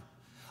pastime.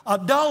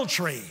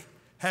 Adultery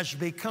has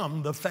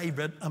become the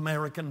favorite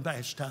American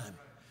pastime.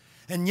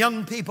 And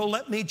young people,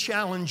 let me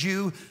challenge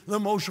you, the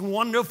most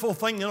wonderful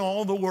thing in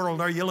all the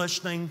world, are you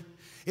listening?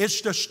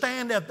 Is to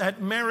stand at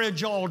that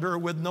marriage altar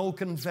with no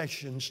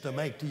confessions to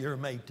make to your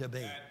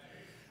mate-to-be.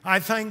 I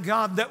thank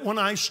God that when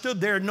I stood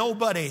there,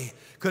 nobody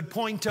could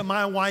point to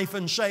my wife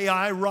and say,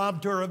 I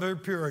robbed her of her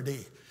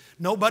purity.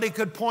 Nobody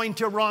could point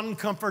to Ron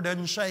Comfort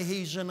and say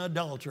he's an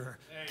adulterer.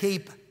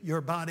 Keep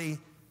your body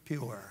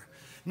pure.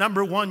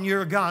 Number one,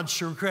 you're God's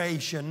through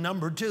creation.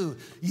 Number two,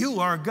 you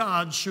are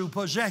God's through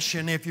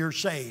possession if you're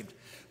saved.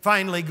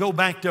 Finally, go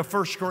back to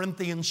 1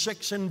 Corinthians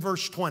 6 and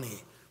verse 20.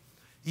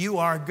 You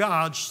are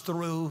God's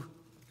through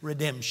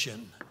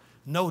redemption.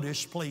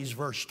 Notice, please,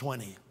 verse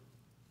 20.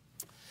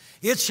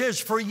 It says,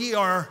 for ye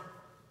are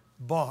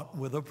bought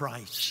with a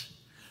price.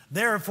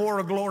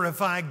 Therefore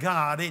glorify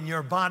God in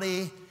your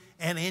body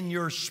and in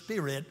your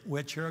spirit,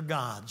 which are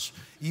God's.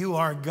 You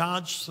are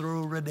God's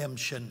through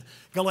redemption.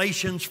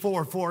 Galatians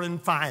 4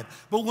 and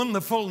 5. But when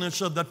the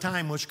fullness of the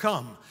time was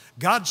come,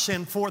 God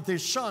sent forth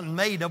his Son,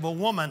 made of a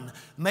woman,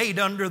 made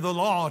under the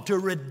law, to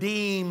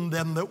redeem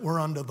them that were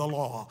under the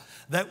law,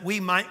 that we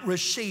might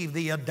receive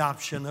the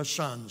adoption of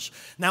sons.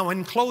 Now,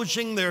 in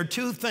closing, there are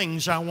two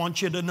things I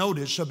want you to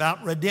notice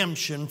about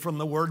redemption from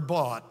the word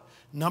bought.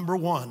 Number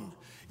one,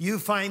 you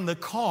find the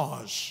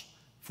cause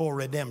for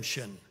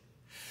redemption.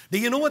 Do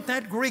you know what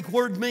that Greek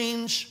word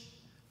means?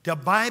 To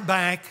buy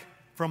back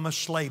from a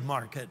slave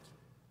market.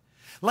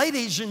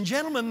 Ladies and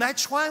gentlemen,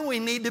 that's why we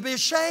need to be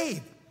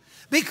saved.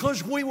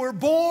 Because we were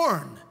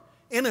born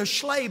in a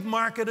slave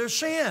market of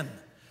sin.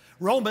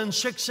 Romans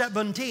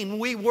 6:17,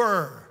 we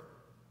were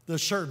the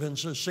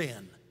servants of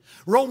sin.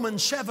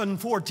 Romans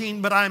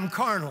 7:14, but I'm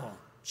carnal,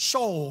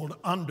 sold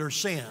under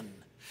sin.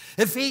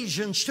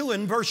 Ephesians 2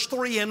 and verse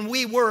 3, and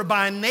we were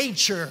by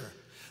nature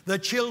the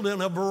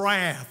children of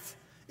wrath,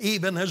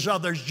 even as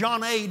others.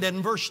 John 8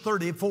 and verse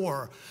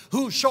 34,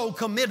 whoso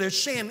committeth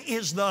sin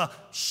is the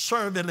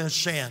servant of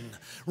sin.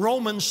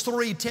 Romans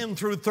 3:10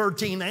 through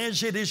 13,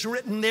 as it is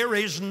written, there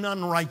is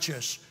none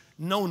righteous,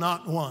 no,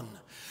 not one.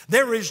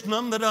 There is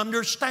none that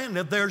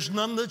understandeth, there's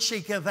none that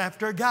seeketh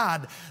after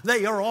God.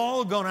 They are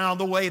all gone out of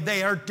the way,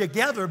 they are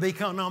together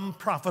become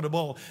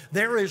unprofitable.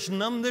 There is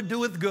none that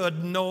doeth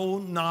good, no,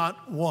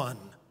 not one.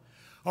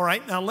 All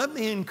right, now let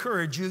me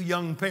encourage you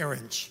young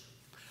parents.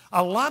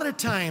 A lot of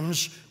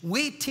times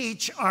we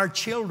teach our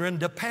children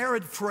to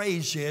parrot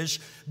phrases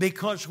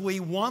because we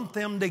want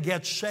them to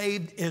get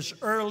saved as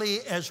early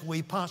as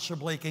we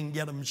possibly can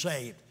get them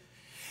saved.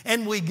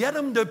 And we get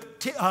them to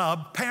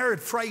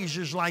parrot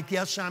phrases like,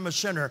 yes, I'm a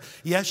sinner.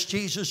 Yes,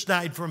 Jesus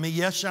died for me.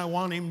 Yes, I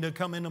want him to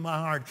come into my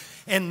heart.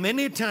 And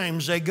many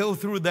times they go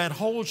through that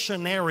whole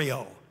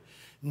scenario,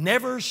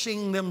 never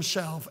seeing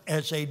themselves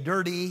as a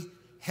dirty,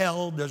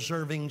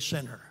 hell-deserving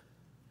sinner.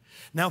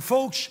 Now,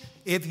 folks,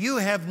 if you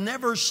have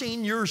never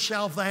seen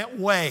yourself that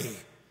way,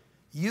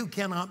 you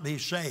cannot be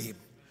saved.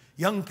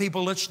 Young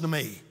people, listen to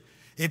me.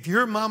 If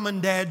your mom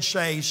and dad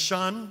say,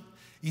 son,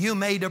 you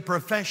made a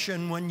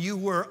profession when you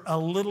were a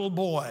little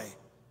boy,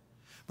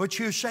 but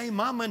you say,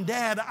 Mom and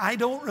Dad, I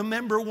don't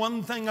remember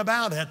one thing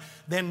about it,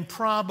 then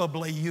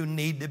probably you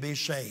need to be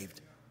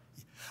saved.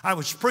 I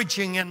was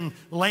preaching in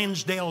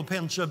Lansdale,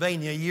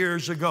 Pennsylvania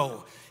years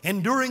ago.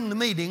 And during the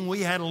meeting,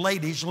 we had a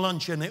ladies'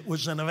 luncheon. It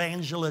was an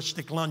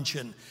evangelistic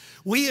luncheon.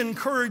 We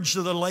encouraged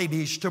the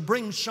ladies to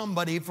bring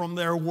somebody from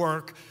their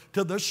work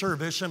to the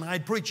service, and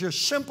I'd preach a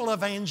simple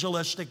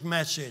evangelistic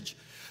message.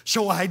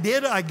 So I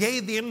did. I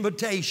gave the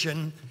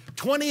invitation.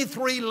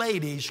 23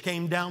 ladies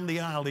came down the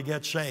aisle to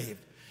get saved.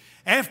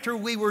 After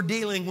we were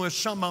dealing with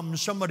some of them,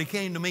 somebody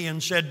came to me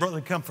and said,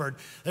 Brother Comfort,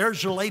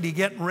 there's a lady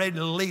getting ready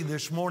to leave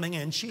this morning,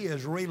 and she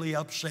is really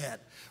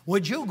upset.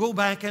 Would you go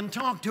back and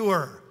talk to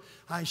her?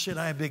 I said,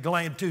 I'd be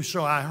glad to.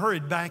 So I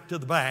hurried back to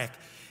the back,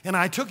 and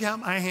I took out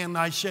my hand.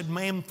 I said,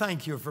 ma'am,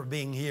 thank you for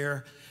being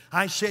here.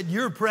 I said,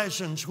 your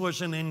presence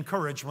was an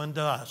encouragement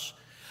to us.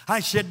 I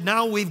said,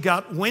 now we've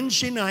got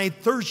Wednesday night,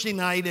 Thursday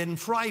night, and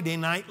Friday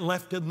night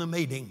left in the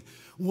meeting.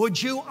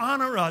 Would you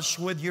honor us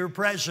with your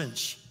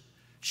presence?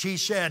 She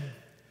said,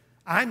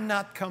 I'm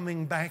not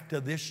coming back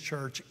to this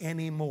church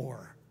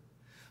anymore.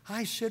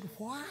 I said,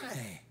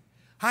 why?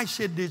 I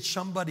said, did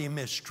somebody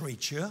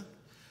mistreat you?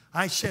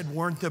 I said,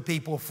 weren't the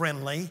people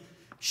friendly?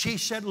 She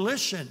said,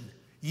 listen,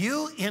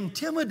 you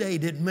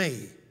intimidated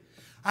me.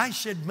 I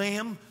said,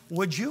 ma'am,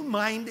 would you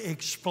mind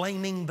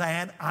explaining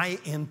that I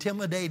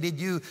intimidated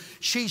you?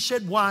 She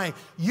said, why?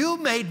 You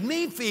made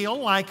me feel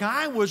like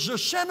I was a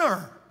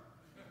sinner.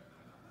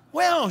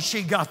 Well,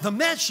 she got the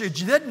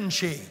message, didn't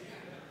she?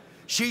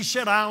 She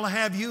said, I'll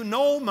have you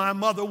know my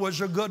mother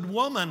was a good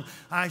woman.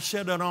 I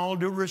said, in all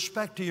due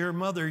respect to your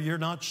mother, you're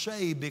not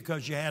saved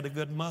because you had a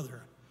good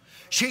mother.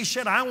 She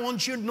said, I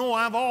want you to know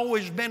I've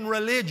always been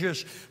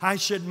religious. I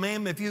said,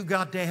 ma'am, if you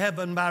got to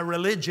heaven by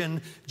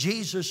religion,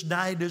 Jesus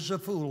died as a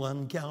fool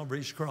on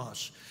Calvary's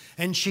cross.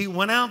 And she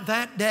went out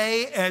that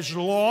day as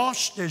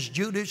lost as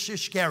Judas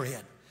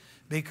Iscariot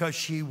because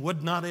she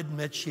would not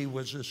admit she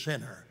was a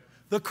sinner.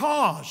 The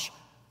cause,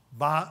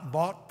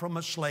 bought from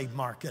a slave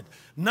market.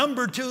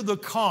 Number two, the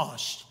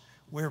cost.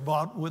 We're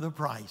bought with a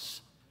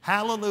price.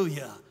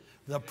 Hallelujah.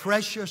 The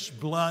precious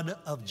blood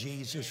of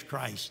Jesus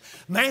Christ.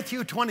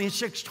 Matthew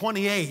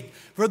 26:28.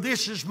 For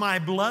this is my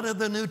blood of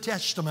the New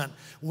Testament,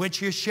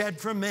 which is shed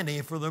for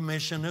many for the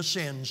remission of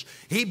sins.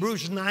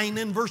 Hebrews 9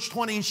 and verse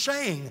 20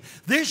 saying,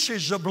 this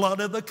is the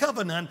blood of the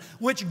covenant,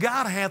 which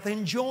God hath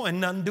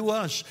enjoined unto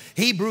us.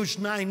 Hebrews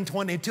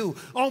 9:22.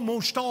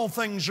 Almost all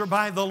things are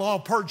by the law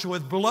purged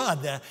with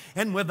blood,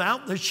 and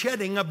without the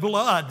shedding of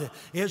blood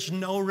is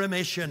no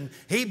remission.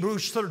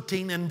 Hebrews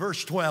 13 and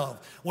verse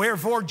 12.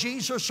 Wherefore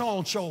Jesus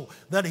also,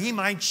 that he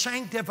might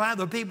sanctify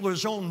the people with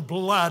his own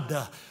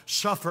blood,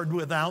 suffered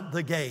without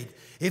the gate.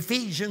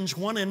 Ephesians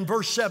 1 and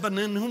verse 7,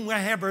 in whom we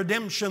have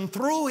redemption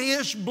through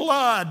his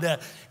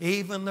blood,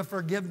 even the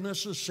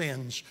forgiveness of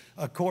sins,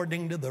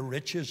 according to the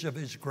riches of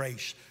his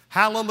grace.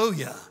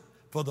 Hallelujah.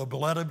 for the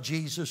blood of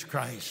Jesus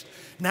Christ.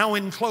 Now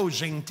in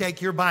closing,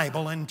 take your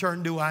Bible and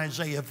turn to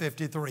Isaiah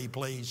 53,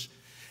 please.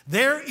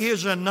 There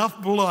is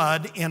enough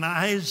blood in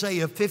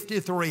Isaiah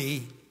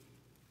 53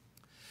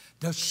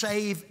 to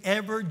save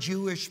every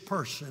Jewish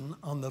person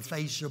on the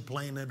face of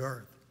planet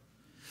Earth.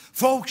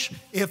 Folks,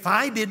 if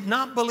I did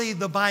not believe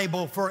the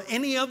Bible for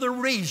any other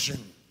reason,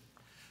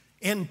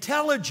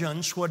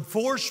 intelligence would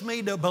force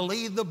me to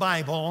believe the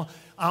Bible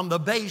on the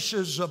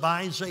basis of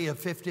Isaiah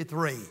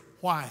 53.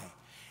 Why?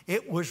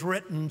 It was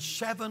written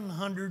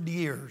 700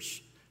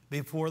 years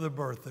before the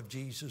birth of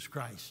Jesus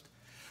Christ.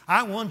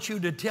 I want you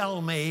to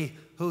tell me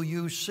who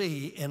you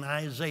see in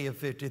Isaiah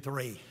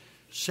 53.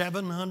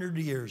 700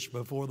 years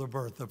before the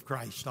birth of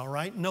Christ, all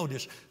right?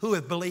 Notice, who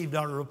hath believed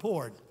our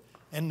report,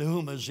 and to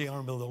whom is the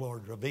arm of the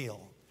Lord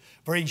revealed?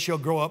 For he shall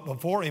grow up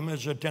before him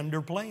as a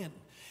tender plant,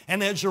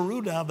 and as a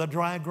root out of the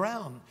dry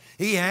ground.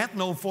 He hath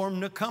no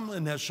form nor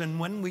comeliness, and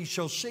when we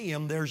shall see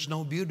him, there's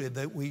no beauty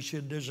that we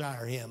should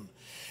desire him.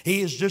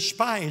 He is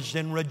despised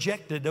and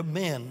rejected of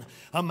men,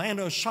 a man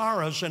of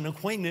sorrows and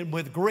acquainted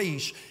with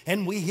grief,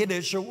 and we hid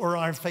as it were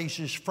our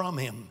faces from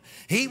him.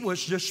 He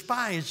was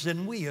despised,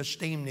 and we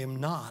esteemed him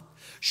not.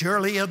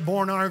 Surely he hath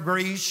borne our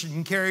griefs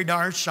and carried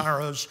our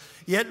sorrows,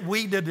 yet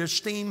we did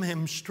esteem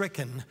him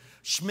stricken,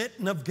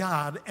 smitten of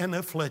God, and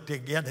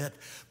afflicted. Get it?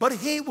 But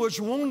he was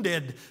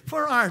wounded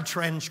for our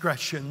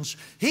transgressions.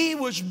 He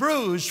was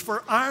bruised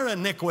for our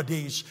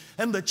iniquities,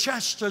 and the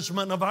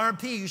chastisement of our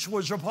peace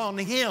was upon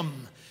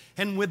him.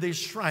 And with his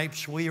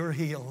stripes we are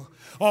healed.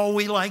 All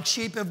we like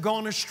sheep have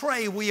gone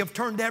astray. We have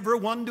turned every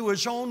one to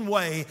his own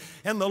way.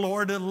 And the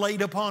Lord hath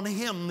laid upon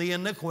him the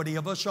iniquity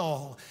of us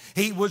all.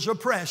 He was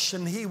oppressed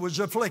and he was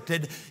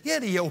afflicted,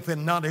 yet he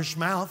opened not his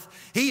mouth.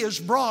 He is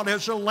brought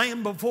as a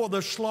lamb before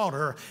the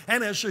slaughter,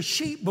 and as a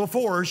sheep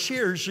before her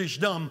shears is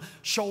dumb,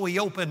 so he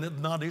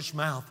opened not his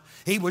mouth.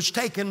 He was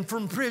taken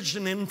from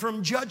prison and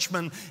from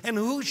judgment, and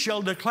who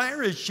shall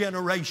declare his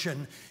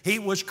generation? He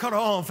was cut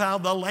off out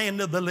of the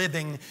land of the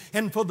living,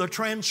 and for the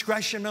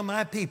transgression of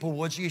my people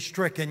was he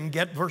stricken.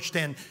 Get verse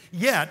 10.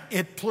 Yet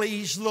it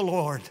pleased the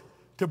Lord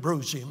to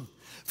bruise him,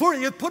 for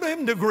he hath put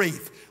him to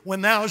grief.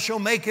 When thou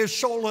shalt make his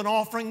soul an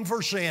offering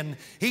for sin,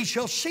 he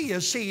shall see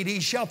his seed, he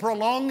shall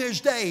prolong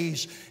his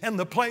days, and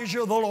the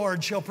pleasure of the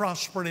Lord shall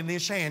prosper in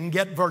his hand.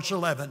 Get verse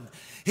 11.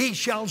 He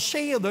shall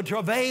see the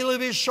travail of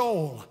his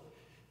soul,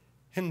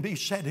 and be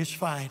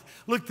satisfied.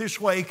 Look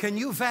this way. Can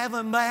you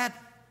fathom that?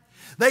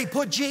 They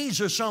put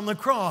Jesus on the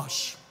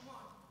cross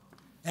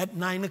at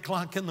 9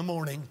 o'clock in the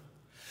morning.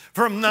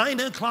 From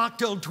 9 o'clock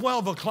till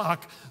 12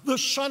 o'clock, the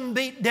sun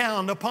beat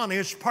down upon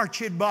his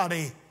parched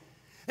body.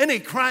 And he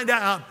cried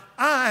out,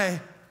 I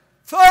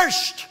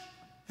thirst.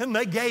 And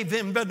they gave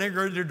him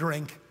vinegar to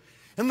drink.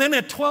 And then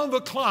at 12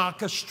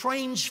 o'clock, a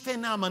strange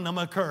phenomenon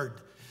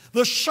occurred.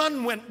 The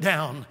sun went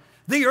down,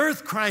 the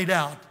earth cried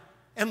out,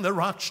 and the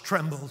rocks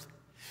trembled.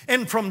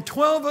 And from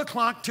 12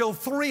 o'clock till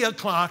 3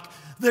 o'clock,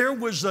 there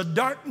was the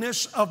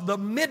darkness of the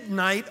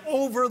midnight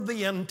over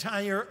the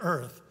entire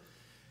earth.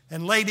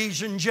 And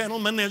ladies and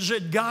gentlemen, as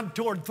it got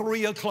toward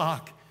 3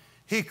 o'clock,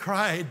 he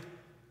cried,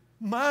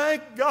 my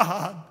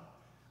God,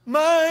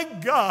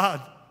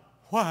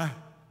 why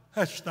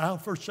hast thou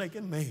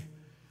forsaken me?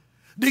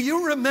 Do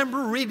you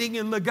remember reading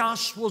in the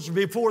Gospels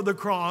before the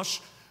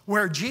cross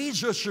where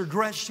Jesus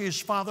addressed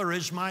his Father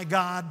as my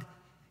God?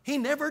 He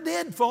never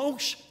did,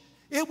 folks.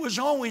 It was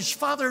always,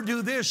 Father,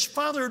 do this,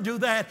 Father, do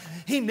that.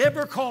 He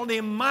never called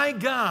him my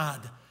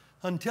God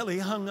until he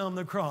hung on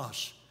the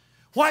cross.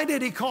 Why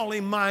did he call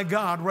him my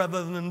God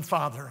rather than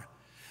Father?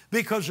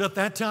 Because at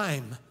that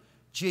time,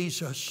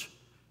 Jesus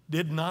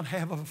did not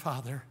have a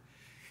father.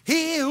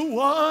 He who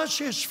was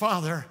his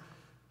father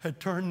had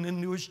turned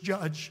into his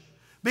judge,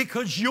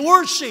 because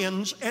your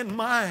sins and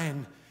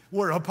mine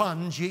were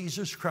upon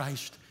Jesus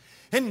Christ.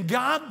 And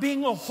God,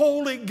 being a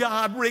holy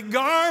God,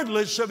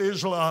 regardless of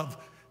his love,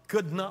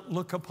 could not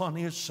look upon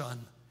his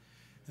son.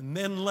 And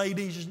then,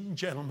 ladies and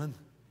gentlemen,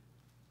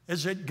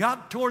 as it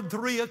got toward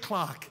 3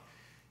 o'clock,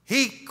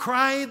 he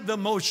cried the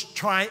most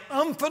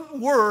triumphant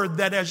word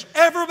that has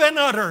ever been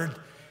uttered.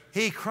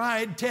 He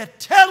cried,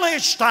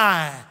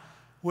 Tetelestai,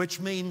 which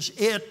means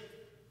it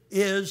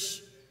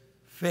is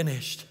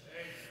finished.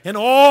 And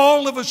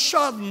all of a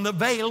sudden, the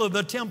veil of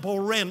the temple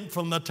rent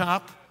from the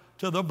top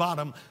to the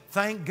bottom.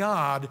 Thank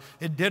God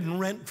it didn't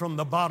rent from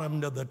the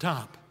bottom to the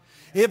top.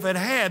 If it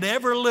had,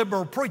 every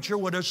liberal preacher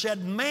would have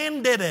said,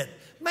 man did it.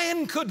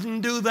 Man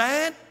couldn't do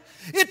that.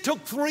 It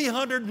took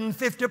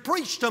 350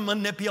 priests to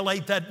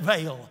manipulate that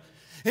veil.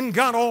 And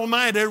God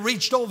Almighty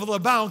reached over the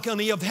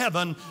balcony of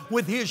heaven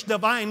with his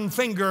divine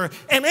finger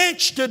and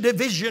etched a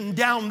division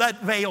down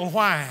that veil.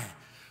 Why?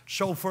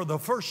 So for the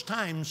first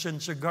time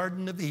since the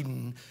Garden of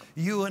Eden,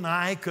 you and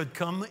I could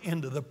come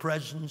into the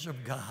presence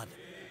of God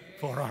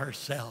for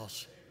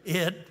ourselves.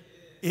 It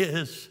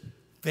is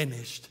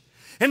finished.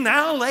 And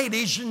now,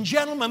 ladies and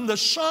gentlemen, the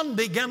sun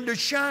began to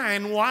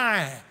shine.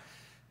 Why?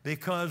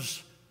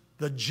 Because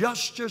the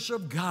justice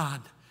of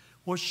God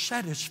was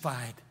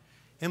satisfied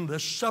in the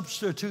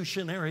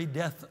substitutionary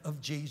death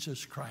of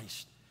Jesus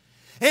Christ.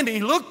 And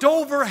he looked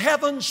over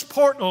heaven's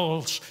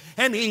portals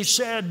and he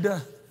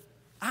said,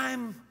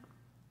 I'm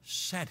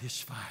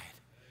satisfied.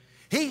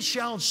 He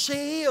shall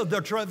see of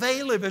the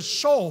travail of his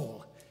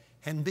soul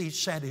and be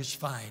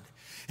satisfied.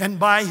 And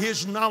by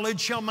his knowledge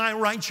shall my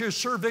righteous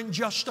servant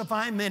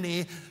justify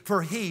many,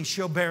 for he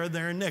shall bear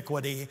their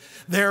iniquity.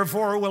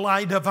 Therefore will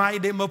I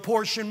divide him a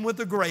portion with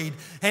the great,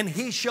 and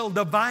he shall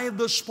divide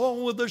the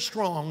spoil with the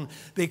strong,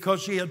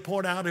 because he had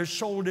poured out his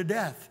soul to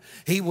death.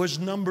 He was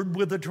numbered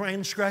with the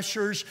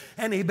transgressors,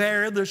 and he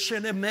bare the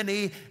sin of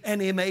many,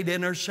 and he made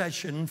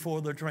intercession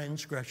for the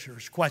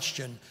transgressors.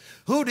 Question: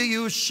 who do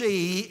you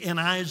see in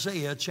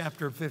Isaiah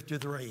chapter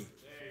 53?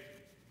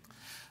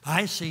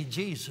 I see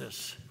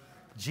Jesus.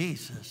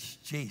 Jesus,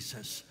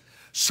 Jesus.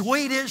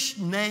 Sweetest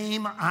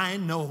name I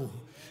know.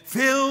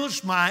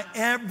 Fills my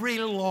every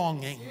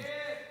longing.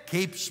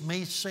 Keeps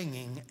me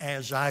singing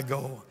as I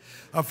go.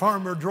 A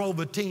farmer drove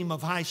a team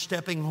of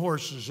high-stepping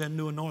horses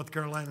into a North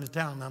Carolina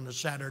town on a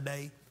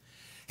Saturday.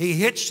 He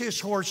hitched his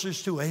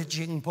horses to a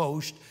hitching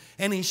post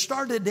and he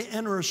started to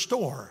enter a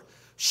store.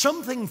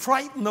 Something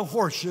frightened the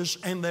horses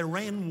and they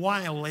ran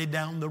wildly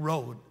down the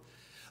road.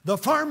 The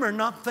farmer,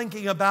 not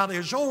thinking about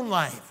his own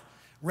life,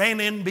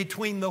 ran in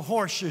between the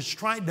horses,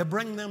 tried to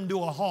bring them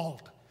to a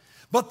halt.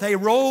 But they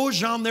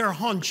rose on their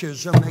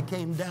haunches and they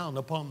came down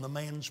upon the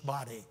man's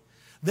body.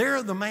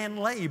 There the man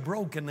lay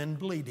broken and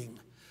bleeding.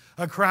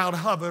 A crowd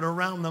hovered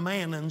around the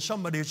man and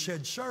somebody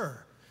said,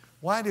 "Sir,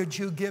 why did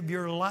you give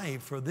your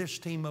life for this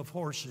team of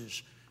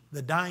horses?"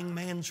 The dying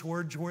man's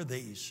words were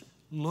these: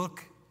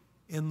 "Look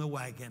in the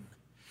wagon."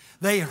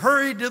 They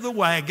hurried to the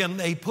wagon,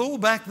 they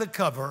pulled back the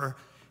cover,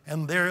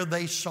 and there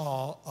they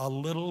saw a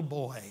little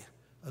boy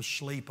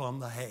asleep on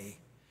the hay.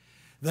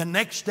 The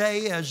next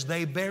day, as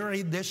they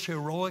buried this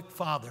heroic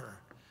father,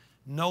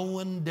 no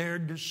one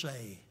dared to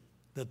say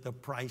that the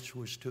price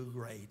was too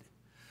great.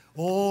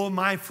 Oh,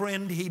 my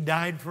friend, he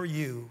died for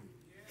you.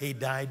 He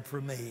died for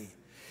me.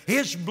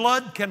 His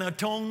blood can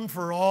atone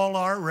for all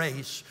our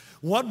race.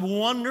 What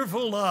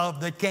wonderful love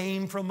that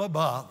came from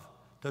above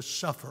to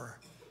suffer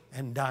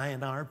and die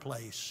in our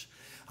place.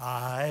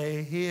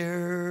 I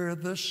hear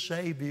the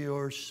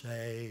Savior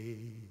say,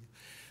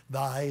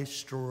 "Thy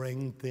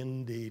strength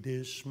indeed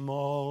is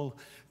small.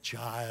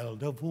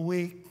 Child of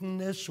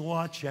weakness,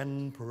 watch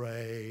and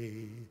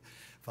pray.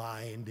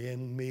 Find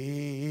in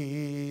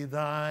me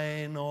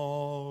thine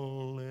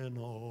all in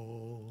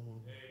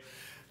all."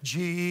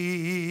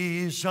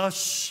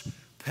 Jesus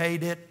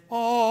paid it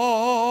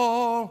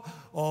all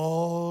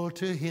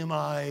to him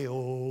I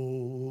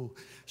owe.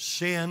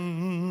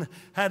 Sin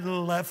had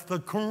left the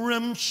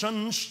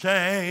crimson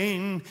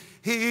stain.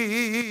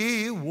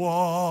 He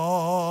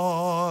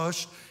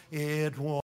washed it.